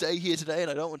warmest day here today,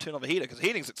 and I don't want to turn on the heater because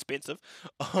heating's expensive.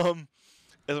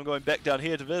 As I'm going back down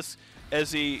here to this,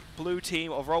 as the blue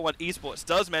team of Roll1 Esports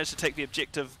does manage to take the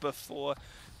objective before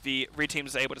the red team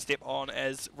is able to step on,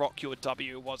 as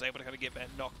RockyW was able to kind of get that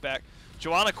knockback.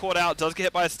 Joanna caught out, does get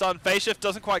hit by a stun. Phase Shift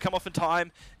doesn't quite come off in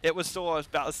time. It was still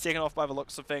about a second off by the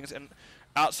looks of things, and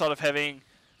outside of having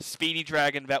Speedy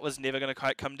Dragon, that was never going to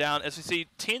quite come down. As we see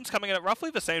 10s coming in at roughly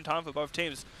the same time for both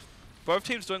teams. Both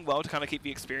teams doing well to kind of keep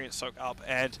the experience soaked up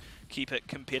and keep it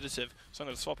competitive. So I'm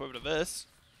going to swap over to this.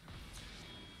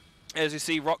 As you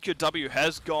see, RockyW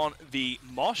has gone the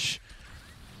Mosh.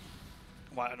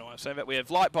 Well, I don't know why I'm saying that. We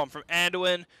have Light Bomb from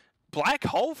Anduin. Black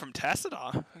Hole from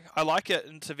Tassadar. I like it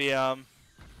into the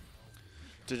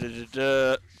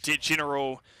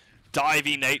general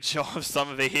divey nature of some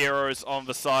of the heroes on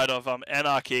the side of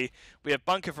AnarchY. We have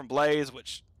Bunker from Blaze,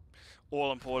 which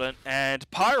all important, and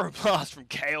Pyroblast from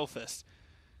Kael'thas.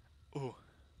 Ooh,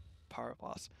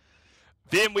 Pyroblast.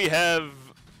 Then we have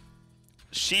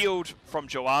shield from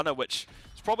Joanna, which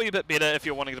is probably a bit better if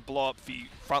you're wanting to blow up the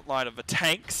front line of the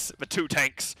tanks, the 2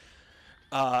 tanks.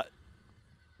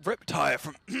 Riptire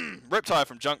from Riptire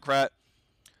from Junkrat.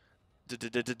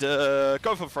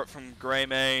 Go for from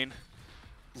Greymane.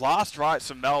 Last rights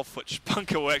from Melf, which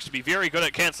Bunker will actually be very good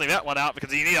at cancelling that one out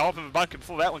because you need to open the bunker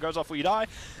before that one goes off or you die.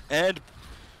 And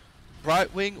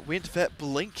Brightwing went for that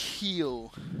blink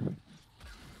heal.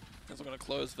 As I'm going to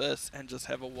close this and just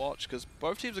have a watch because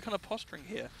both teams are kind of posturing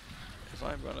here. As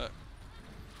I'm going to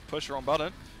push the wrong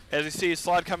button. As you see,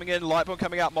 Slide coming in, Lightbomb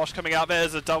coming out, Mosh coming out.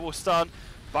 There's a double stun.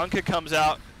 Bunker comes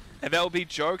out, and that will be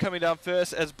Joe coming down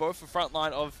first as both the front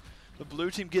line of the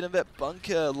blue team get in that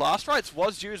bunker. Last rights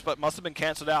was used, but must have been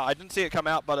cancelled out. I didn't see it come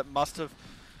out, but it must have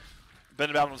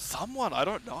been about on someone. I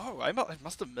don't know. I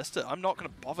must have missed it. I'm not going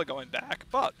to bother going back,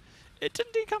 but it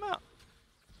didn't indeed come out.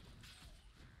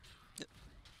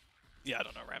 Yeah, I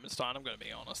don't know, Ramenstein. I'm going to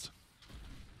be honest.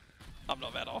 I'm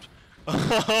not that odd.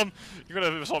 You're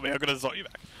going to insult me. I'm going to insult you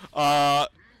back.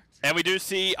 And we do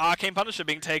see Arcane Punisher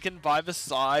being taken by the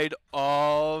side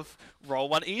of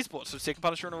Roll1 Esports. So second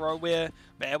Punisher in a row where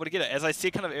they're able to get it. As I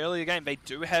said kind of earlier in the game, they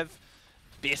do have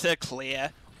better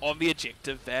clear on the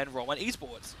objective than Roll1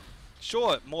 Esports.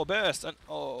 Sure, more burst. And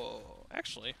oh,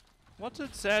 actually, what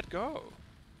did Zad go?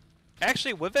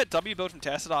 Actually, with that W build from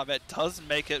Tassadar, that does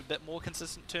make it a bit more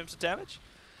consistent in terms of damage.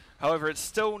 However, it's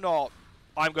still not,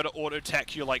 I'm going to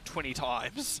auto-attack you like 20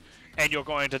 times and you're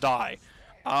going to die.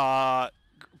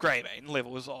 Greymane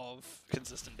levels of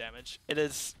consistent damage. It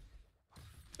is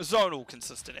zonal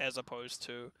consistent as opposed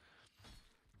to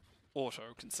auto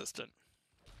consistent.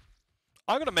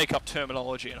 I'm going to make up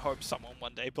terminology and hope someone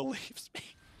one day believes me.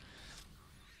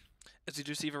 As you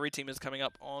do see, the red team is coming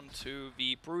up onto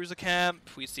the Bruiser camp.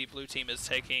 We see blue team is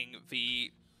taking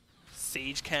the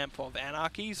siege camp of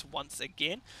AnarchYs once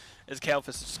again. As Kalfis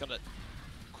is just going to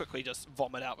quickly just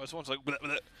vomit out those ones like bleh,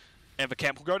 bleh, and the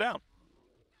camp will go down.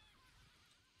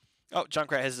 Oh,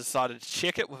 Junkrat has decided to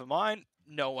check it with a mine.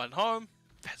 No one home.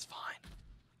 That's fine.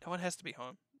 No one has to be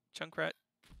home. Junkrat,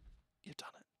 you've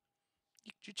done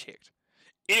it. You checked.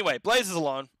 Anyway, Blaze is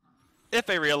alone. If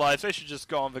they realize, they should just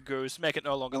go on the goose, make it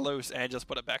no longer loose, and just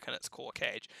put it back in its core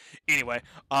cage. Anyway,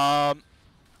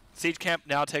 siege camp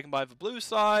now taken by the blue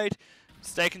side.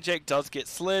 Steak and Jake does get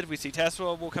slid. We see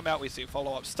Tesla will come out. We see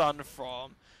follow-up stun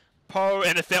from Poe.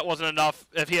 And if that wasn't enough,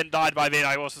 if he hadn't died by then,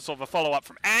 I also saw the follow-up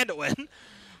from Anduin.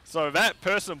 So that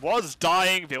person was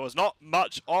dying. There was not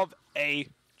much of a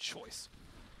choice.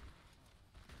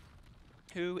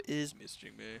 Who is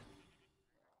messaging me?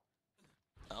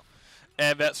 Oh.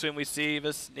 And that's when we see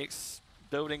this next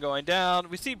building going down.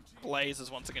 We see Blaze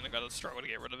is once again going to struggle to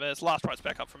get rid of this. Last right's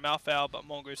back up from Malfowl, but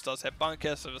Mongoose does have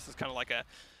Bunker, so this is kind of like a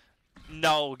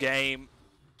null game.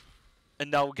 A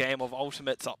null game of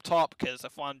ultimates up top, because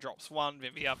if one drops one,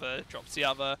 then the other drops the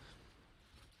other.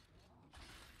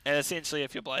 And essentially,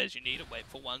 if you're Blaze, you need to wait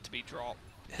for one to be dropped,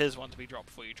 his one to be dropped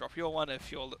before you drop your one.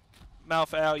 If you're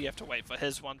Malfowl, you have to wait for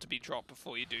his one to be dropped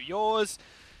before you do yours.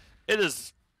 It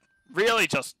is really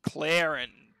just clear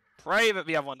and pray that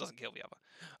the other one doesn't kill the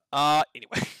other.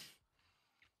 Anyway.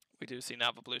 We do see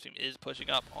now the blue team is pushing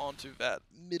up onto that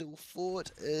middle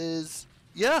fort.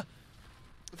 Yeah.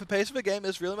 The pace of the game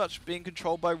is really much being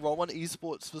controlled by Roll1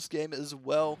 Esports this game as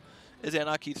well. As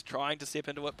AnarchY's trying to step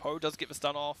into it. Poe does get the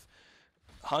stun off.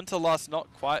 Hunter Lust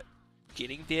not quite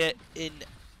getting there in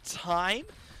time.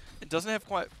 It doesn't have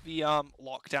quite the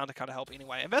lockdown to kind of help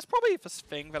anyway. And that's probably the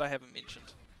thing that I haven't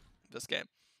mentioned this game.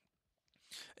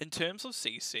 In terms of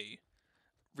CC,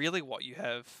 really what you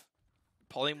have,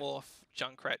 Polymorph,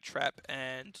 Junkrat, Trap,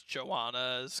 and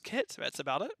Joanna's kit. That's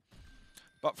about it.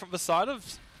 But from the side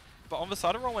of, on the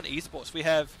side of Roll1 Esports, we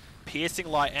have Piercing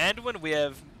Light Anduin, we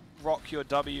have Rock Your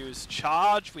W's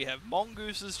charge, we have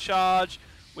Mongoose's charge,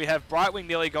 we have Brightwing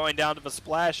nearly going down to the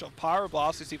splash of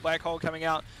Pyroblast. We see Black Hole coming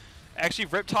out. Actually,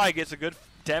 Riptide gets a good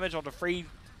damage onto 3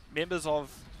 members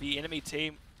of the enemy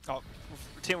team.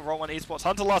 Team of Roll1 Esports.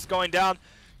 Hunter Lust going down.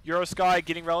 Eurosky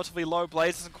getting relatively low.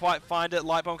 Blaze doesn't quite find it.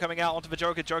 Lightbomb coming out onto the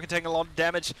Joker. Joker taking a lot of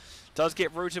damage. Does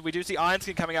get rooted. We do see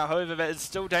Ironskin coming out. However, there is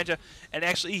still danger. And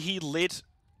actually, he led...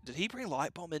 Did he bring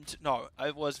Lightbomb into... No,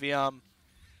 it was the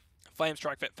Flame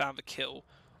Strike that found the kill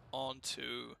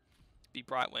onto the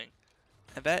Brightwing.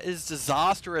 And that is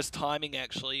disastrous timing,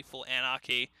 actually, for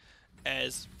AnarchY,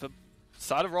 as the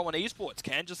side of Roll1 Esports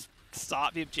can just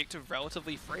start the objective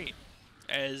relatively free,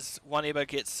 as One Eba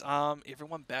gets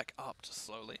everyone back up just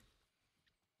slowly.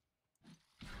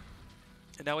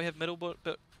 And now we have middle, but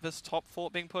this top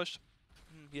fort being pushed.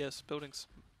 Yes, buildings.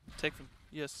 Take them.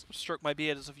 Yes. Stroke my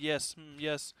beard as of yes.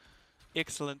 Yes.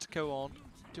 Excellent. Go on.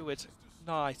 Do it.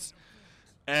 Nice.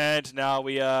 And now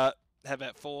we have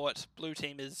that fort. Blue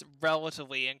team is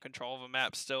relatively in control of the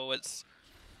map still. It's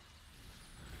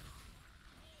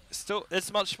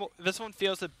much more. This one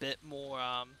feels a bit more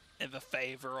in the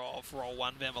favor of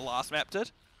Roll1 than the last map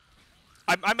did.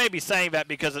 I may be saying that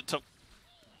because it took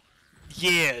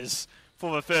years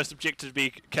for the first objective to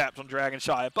be capped on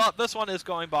DragonShire, but this one is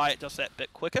going by just that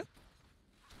bit quicker.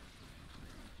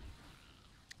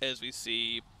 As we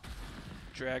see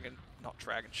not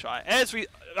DragonShire.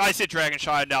 I said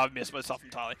DragonShire, now I've messed myself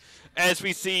entirely. As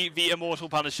we see the Immortal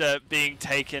Punisher being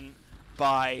taken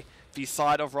by the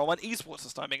side of Roll1 Esports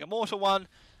this time, being Immortal one,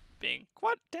 being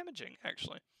quite damaging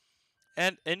actually.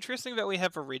 And interesting that we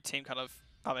have a red team kind of,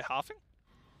 are they halving?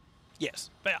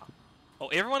 Yes, they are. Well,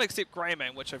 everyone except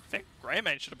Greymane, which I think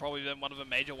Greymane should have probably been one of the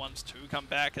major ones to come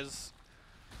back as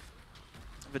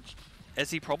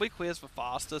he probably clears the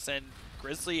fastest, and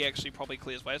Grizzly actually probably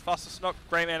clears way as fastest. Not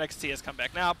Greymane, I can see has come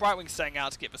back now. Brightwing staying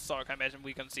out to get the soak. I imagine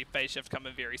we're going to see Phase Shift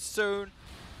coming very soon.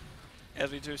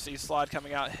 As we do see Slide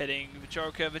coming out, hitting the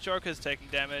Joker. The Joker's taking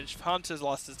damage. Hunter's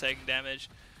Lust is taking damage.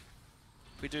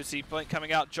 We do see Blink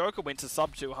coming out. Joker went to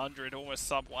sub 200, almost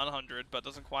sub 100, but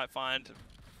doesn't quite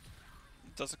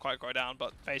go down.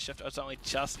 But Phase Shift has only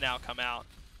just now come out.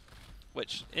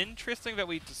 Which, interesting that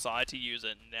we decide to use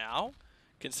it now,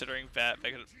 considering that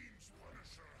they could...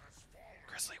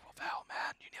 Grizzly will fail,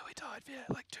 man. You nearly died there.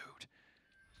 Like, dude.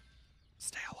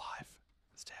 Stay alive.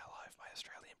 Stay alive, my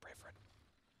Australian brethren.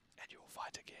 And you will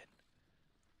fight again.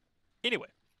 Anyway.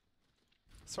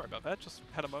 Sorry about that. Just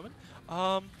had a moment.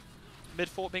 Mid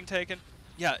fort being taken.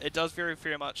 Yeah, it does very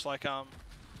much like run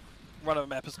of the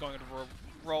map is going to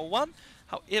Roll1.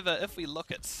 However, if we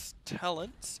look at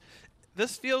talents,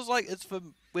 this feels like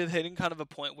we're hitting kind of a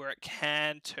point where it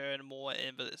can turn more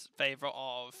in favor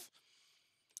of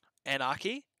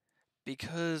AnarchY,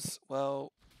 because,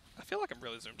 well, I feel like I'm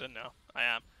really zoomed in now. I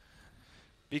am.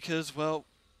 Because, well,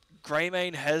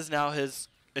 Greymane has now his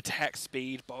attack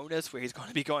speed bonus where he's going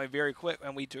to be going very quick,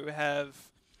 and we do have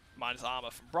minus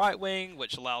armor from Brightwing,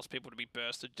 which allows people to be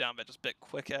bursted down but just a bit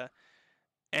quicker.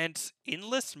 And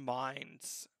Endless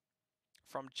Mines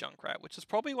from Junkrat, which is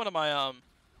probably one of my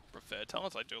preferred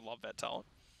talents. I do love that talent.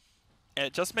 And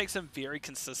it just makes him very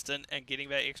consistent, and getting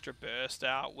that extra burst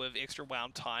out with extra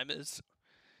wound time is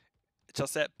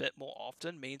just that bit more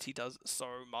often means he does so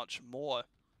much more.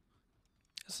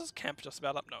 This is camp just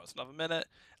about up. No, it's another minute.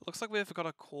 It looks like we've got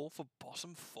a call for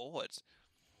bottom forward.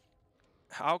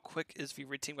 How quick is the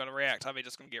red team going to react? Are they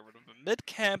just going to get rid of the mid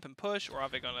camp and push, or are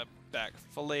they going to back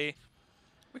fully?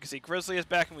 We can see Grizzly is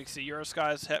backing, we can see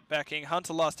Eurosky is backing,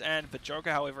 Hunter Lust and the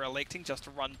Joker, however, electing just to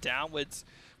run downwards,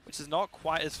 which is not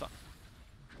quite as fun.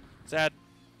 Sad.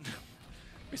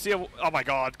 We see oh my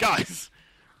god, guys!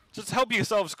 Just help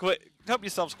yourselves clear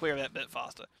that bit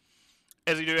faster.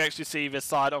 As we do actually see this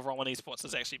side of Roll1 Esports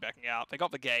is actually backing out. They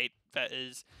got the gate, that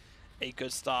is a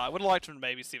good start. I would have liked to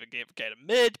maybe see the gate of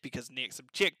mid, because next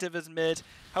objective is mid.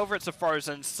 However, it's a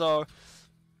frozen, so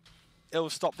it will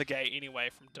stop the gate anyway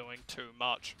from doing too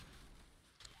much.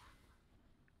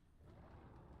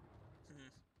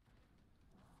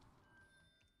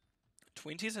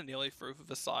 20s are nearly through for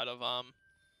the side of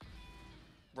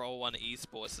Roll1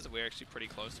 Esports, as we're actually pretty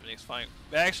close to the next fight.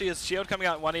 There actually is Shield coming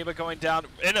out, one Eber going down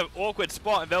in an awkward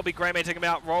spot, and there'll be Greymane taking him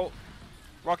out.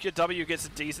 Rock Your W gets a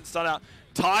decent stun out.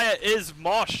 Tyre is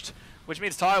moshed, which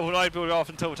means Tyre will not build it off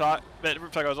until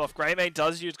Riptide goes off. Greymane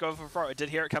does use go for a throw. I did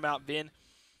hear it come out then.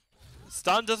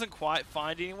 Stun doesn't quite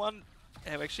find anyone.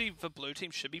 And actually, the blue team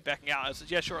should be backing out.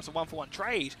 Yeah, sure, it's a 1-for-1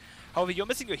 trade. However, you're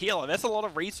missing your healer. That's a lot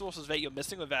of resources that you're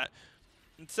missing with that.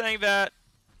 And saying that,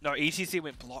 no, ETC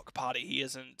went block party. He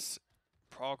isn't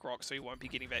prog rock, so he won't be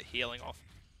getting that healing off.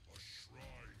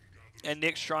 And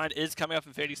next shrine is coming up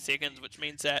in 30 seconds, which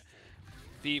means that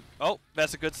oh,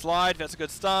 that's a good slide, that's a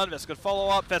good stun, that's a good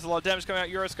follow-up, that's a lot of damage coming out.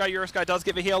 Eurosky does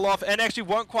get the heal off, and actually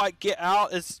won't quite get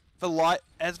out as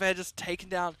they're just taken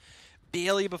down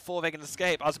barely before they can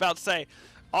escape. I was about to say,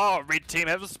 oh, red team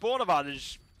have a spawn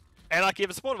advantage. AnarchY have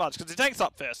a spawn advantage because he takes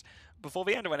up first before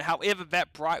the underwin. However,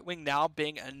 that Brightwing now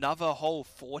being another whole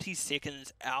 40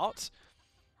 seconds out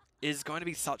is going to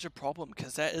be such a problem,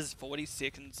 because that is 40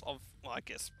 seconds of, well, I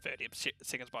guess 30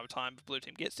 seconds by the time the blue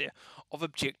team gets there, of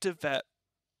objective that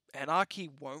AnarchY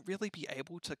won't really be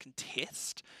able to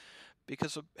contest,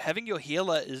 because having your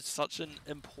healer is such an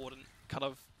important kind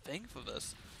of thing for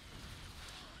this.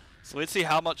 So let's see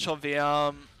how much of the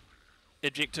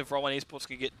objective Roll1 Esports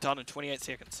can get done in 28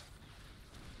 seconds.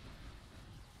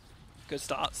 Good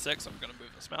start, 6. I'm going to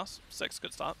move this mouse. 6,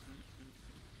 good start.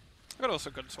 I've got also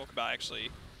good to talk about actually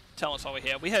talents over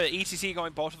here. We have ETC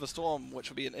going Bolt of the Storm, which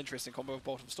will be an interesting combo of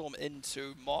Bolt of the Storm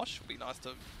into Mosh. Will be nice to,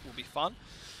 will be fun.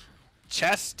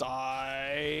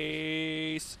 Chastise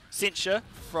Censure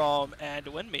from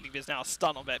Anduin, meaning there's now a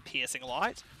stun on that Piercing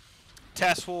Light.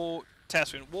 Taswin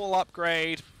Wall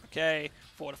upgrade, okay.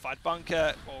 Fortified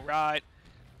Bunker, alright.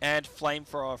 And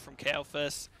Flamethrower from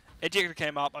Kael'thas. Ejector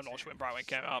came up, I'm not sure when Brightwing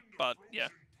came up, but yeah.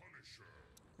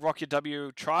 Rock Your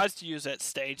W tries to use that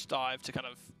stage dive to kind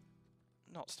of,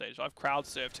 not stage dive, crowd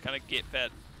surf to kind of get that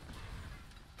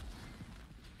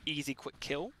easy quick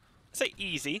kill. I say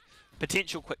easy,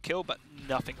 potential quick kill, but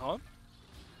nothing on.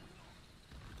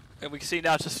 And we can see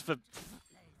now just for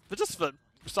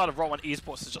start of Roll1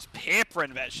 Esports is just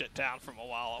peppering that shit down from a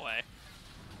while away.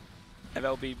 And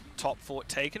that'll be top fort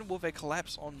taken. Will they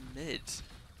collapse on mid?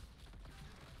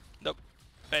 Nope.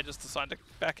 They just decide to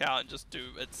back out and just do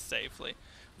it safely.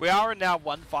 We are in now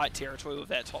one fight territory with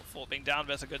that top fort being down.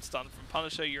 That's a good stun from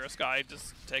Punisher. Eurosky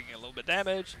just taking a little bit of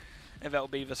damage. And that'll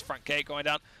be this front gate going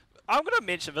down. I'm going to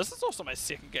mention, this is also my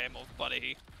second game of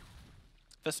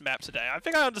this map today. I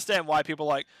think I understand why people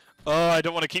are like, oh, I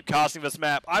don't want to keep casting this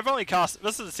map. I've only cast,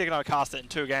 this is the second I've cast it in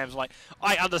 2 games. Like,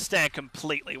 I understand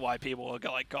completely why people are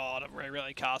like, God, I'm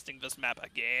really casting this map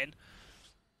again.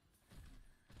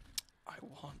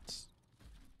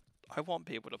 I want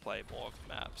people to play more of the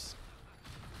maps.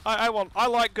 I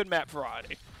like good map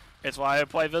variety. It's why I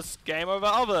play this game over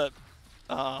other,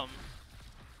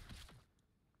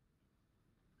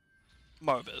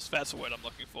 MOBAs. That's the word I'm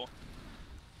looking for.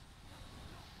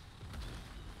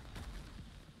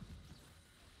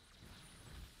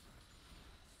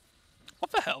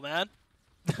 What the hell, man?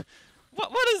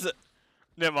 what is it?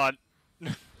 Never mind.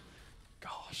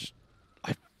 Gosh.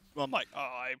 I'm like, oh,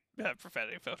 I have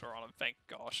profanity filter on and thank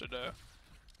gosh I do.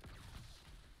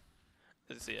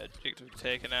 Let's see objective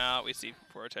taken out, we see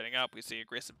rotating up, we see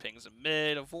aggressive pings in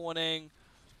mid, of warning.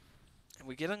 And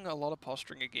we're getting a lot of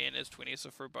posturing again as 20s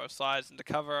are through both sides. And to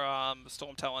cover the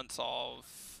storm talents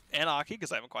of AnarchY,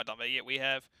 because I haven't quite done that yet, we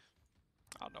have,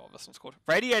 I don't know what this one's called,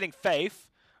 Radiating Faith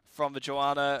from the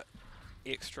Joanna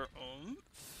Extra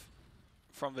Oomph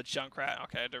from the Junkrat.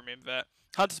 Okay, I do remember that.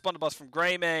 Hunter's Blunderbuss from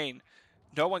Greymane.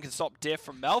 No One Can Stop Death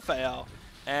from Malthael.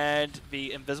 And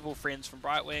the Invisible Friends from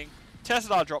Brightwing.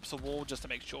 Tassadar drops a wall just to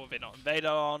make sure they're not invaded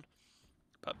on.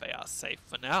 But they are safe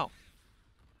for now.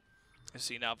 You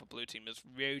see now the blue team is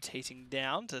rotating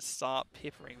down to start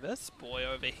peppering this boy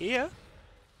over here.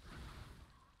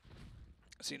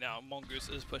 See now Mongoose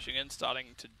is pushing in, starting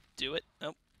to do it.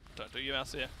 Nope, don't do your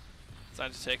mouse here.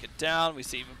 Starting to take it down. We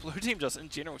see the blue team just in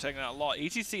general taking out a lot.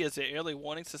 ETC is their early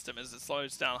warning system as it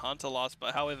slows down Hunter loss,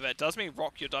 but however that does mean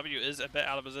Rock Your W is a bit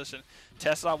out of position.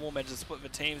 Tesla will manage to split the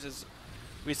teams as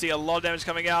we see a lot of damage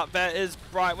coming out. That is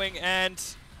Brightwing and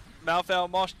Malthael.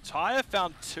 Mosh Tyre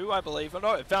found 2, I believe. Oh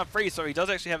no, it found 3, so he does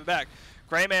actually have it back.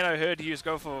 Greymane, I heard, he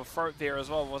go for a throat there as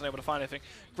well. Wasn't able to find anything.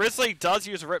 Grizzly does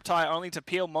use a Riptide only to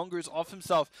peel Mongoose off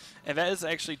himself. And that is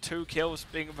actually 2 kills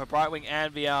being for Brightwing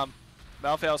and the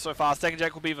Malthael so far. Second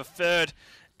Jack will be the 3rd.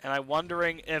 And I'm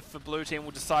wondering if the blue team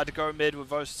will decide to go mid with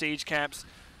those siege camps.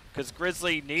 Because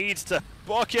Grizzly needs to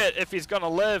book it if he's going to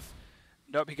live.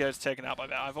 Nope, he gets taken out by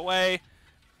that either way.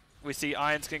 We see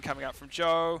Iron Skin coming out from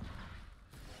Joe.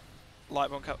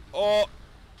 Lightbomb come. Oh!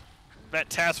 That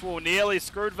task wall nearly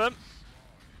screwed them.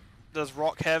 Does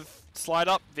Rock have slide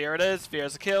up? There it is.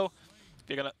 There's a kill.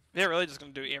 They're really just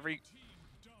gonna do every.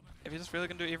 If you're just really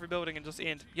gonna do every building and just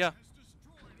end, yeah.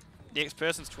 The next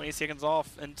person's 20 seconds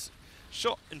off, and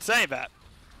sure. In saying that,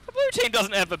 the blue team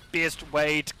doesn't have the best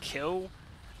way to kill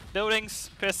buildings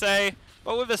per se,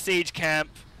 but with a siege camp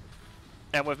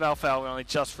and with Malthael only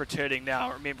just returning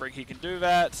now, remembering he can do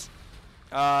that,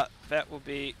 that will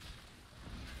be.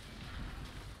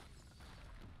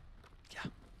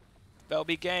 That'll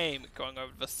be game going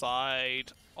over the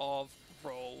side of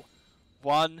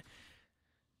Roll1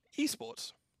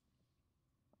 Esports.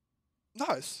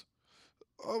 Nice.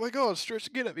 Oh my god, stretch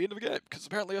again at the end of the game, because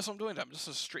apparently that's what I'm doing. I'm just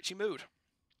in a stretchy mood.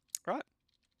 Right?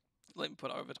 Let me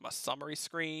put it over to my summary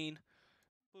screen.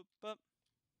 Boop, boop.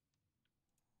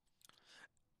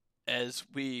 As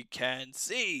we can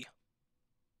see,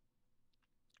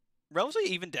 relatively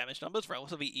even damage numbers,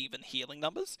 relatively even healing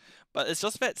numbers, but it's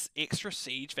just that extra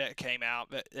siege that came out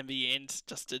that in the end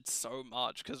just did so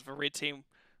much, because the red team,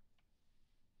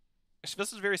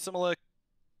 this is very similar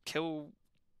kill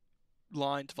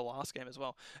line to the last game as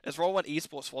well, as Roll1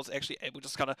 Esports was actually able to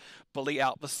just kind of bully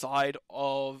out the side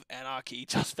of AnarchY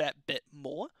just that bit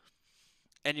more,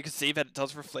 and you can see that it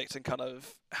does reflect in kind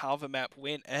of how the map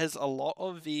went, as a lot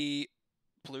of the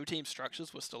blue team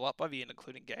structures were still up by the end,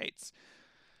 including gates.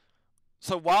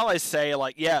 So while I say,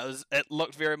 like, yeah, it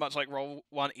looked very much like Roll1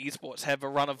 Esports had a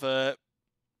run of a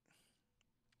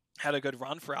had a good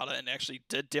run throughout it and actually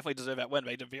did definitely deserve that win.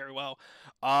 They did very well.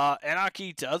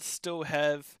 AnarchY did still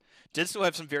have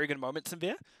some very good moments in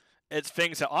there. It's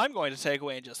things that I'm going to take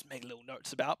away and just make little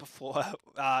notes about before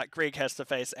Greg has to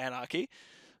face AnarchY.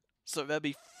 So that'll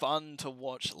be fun to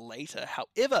watch later.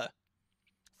 However,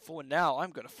 for now,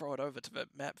 I'm going to throw it over to the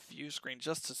map view screen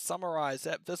just to summarize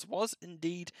that this was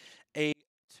indeed a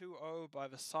 2-0 by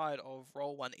the side of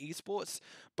Roll1 Esports.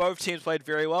 Both teams played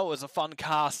very well. It was a fun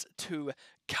cast to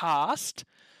cast,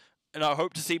 and I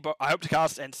hope to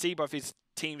cast and see both these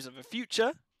teams in the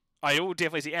future. I will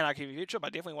definitely see AnarchY in the future, but I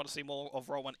definitely want to see more of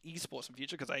Roll1 Esports in the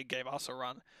future because they gave us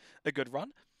a good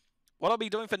run. What I'll be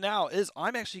doing for now is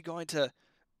I'm actually going to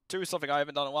do something I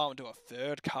haven't done in a while and do a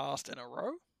third cast in a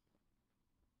row.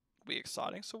 Be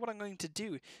exciting. So what I'm going to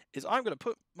do is I'm going to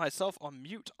put myself on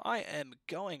mute. I am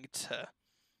going to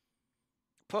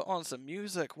put on some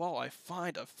music while I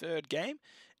find a third game,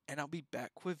 and I'll be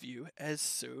back with you as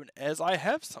soon as I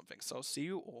have something. So I'll see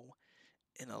you all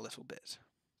in a little bit.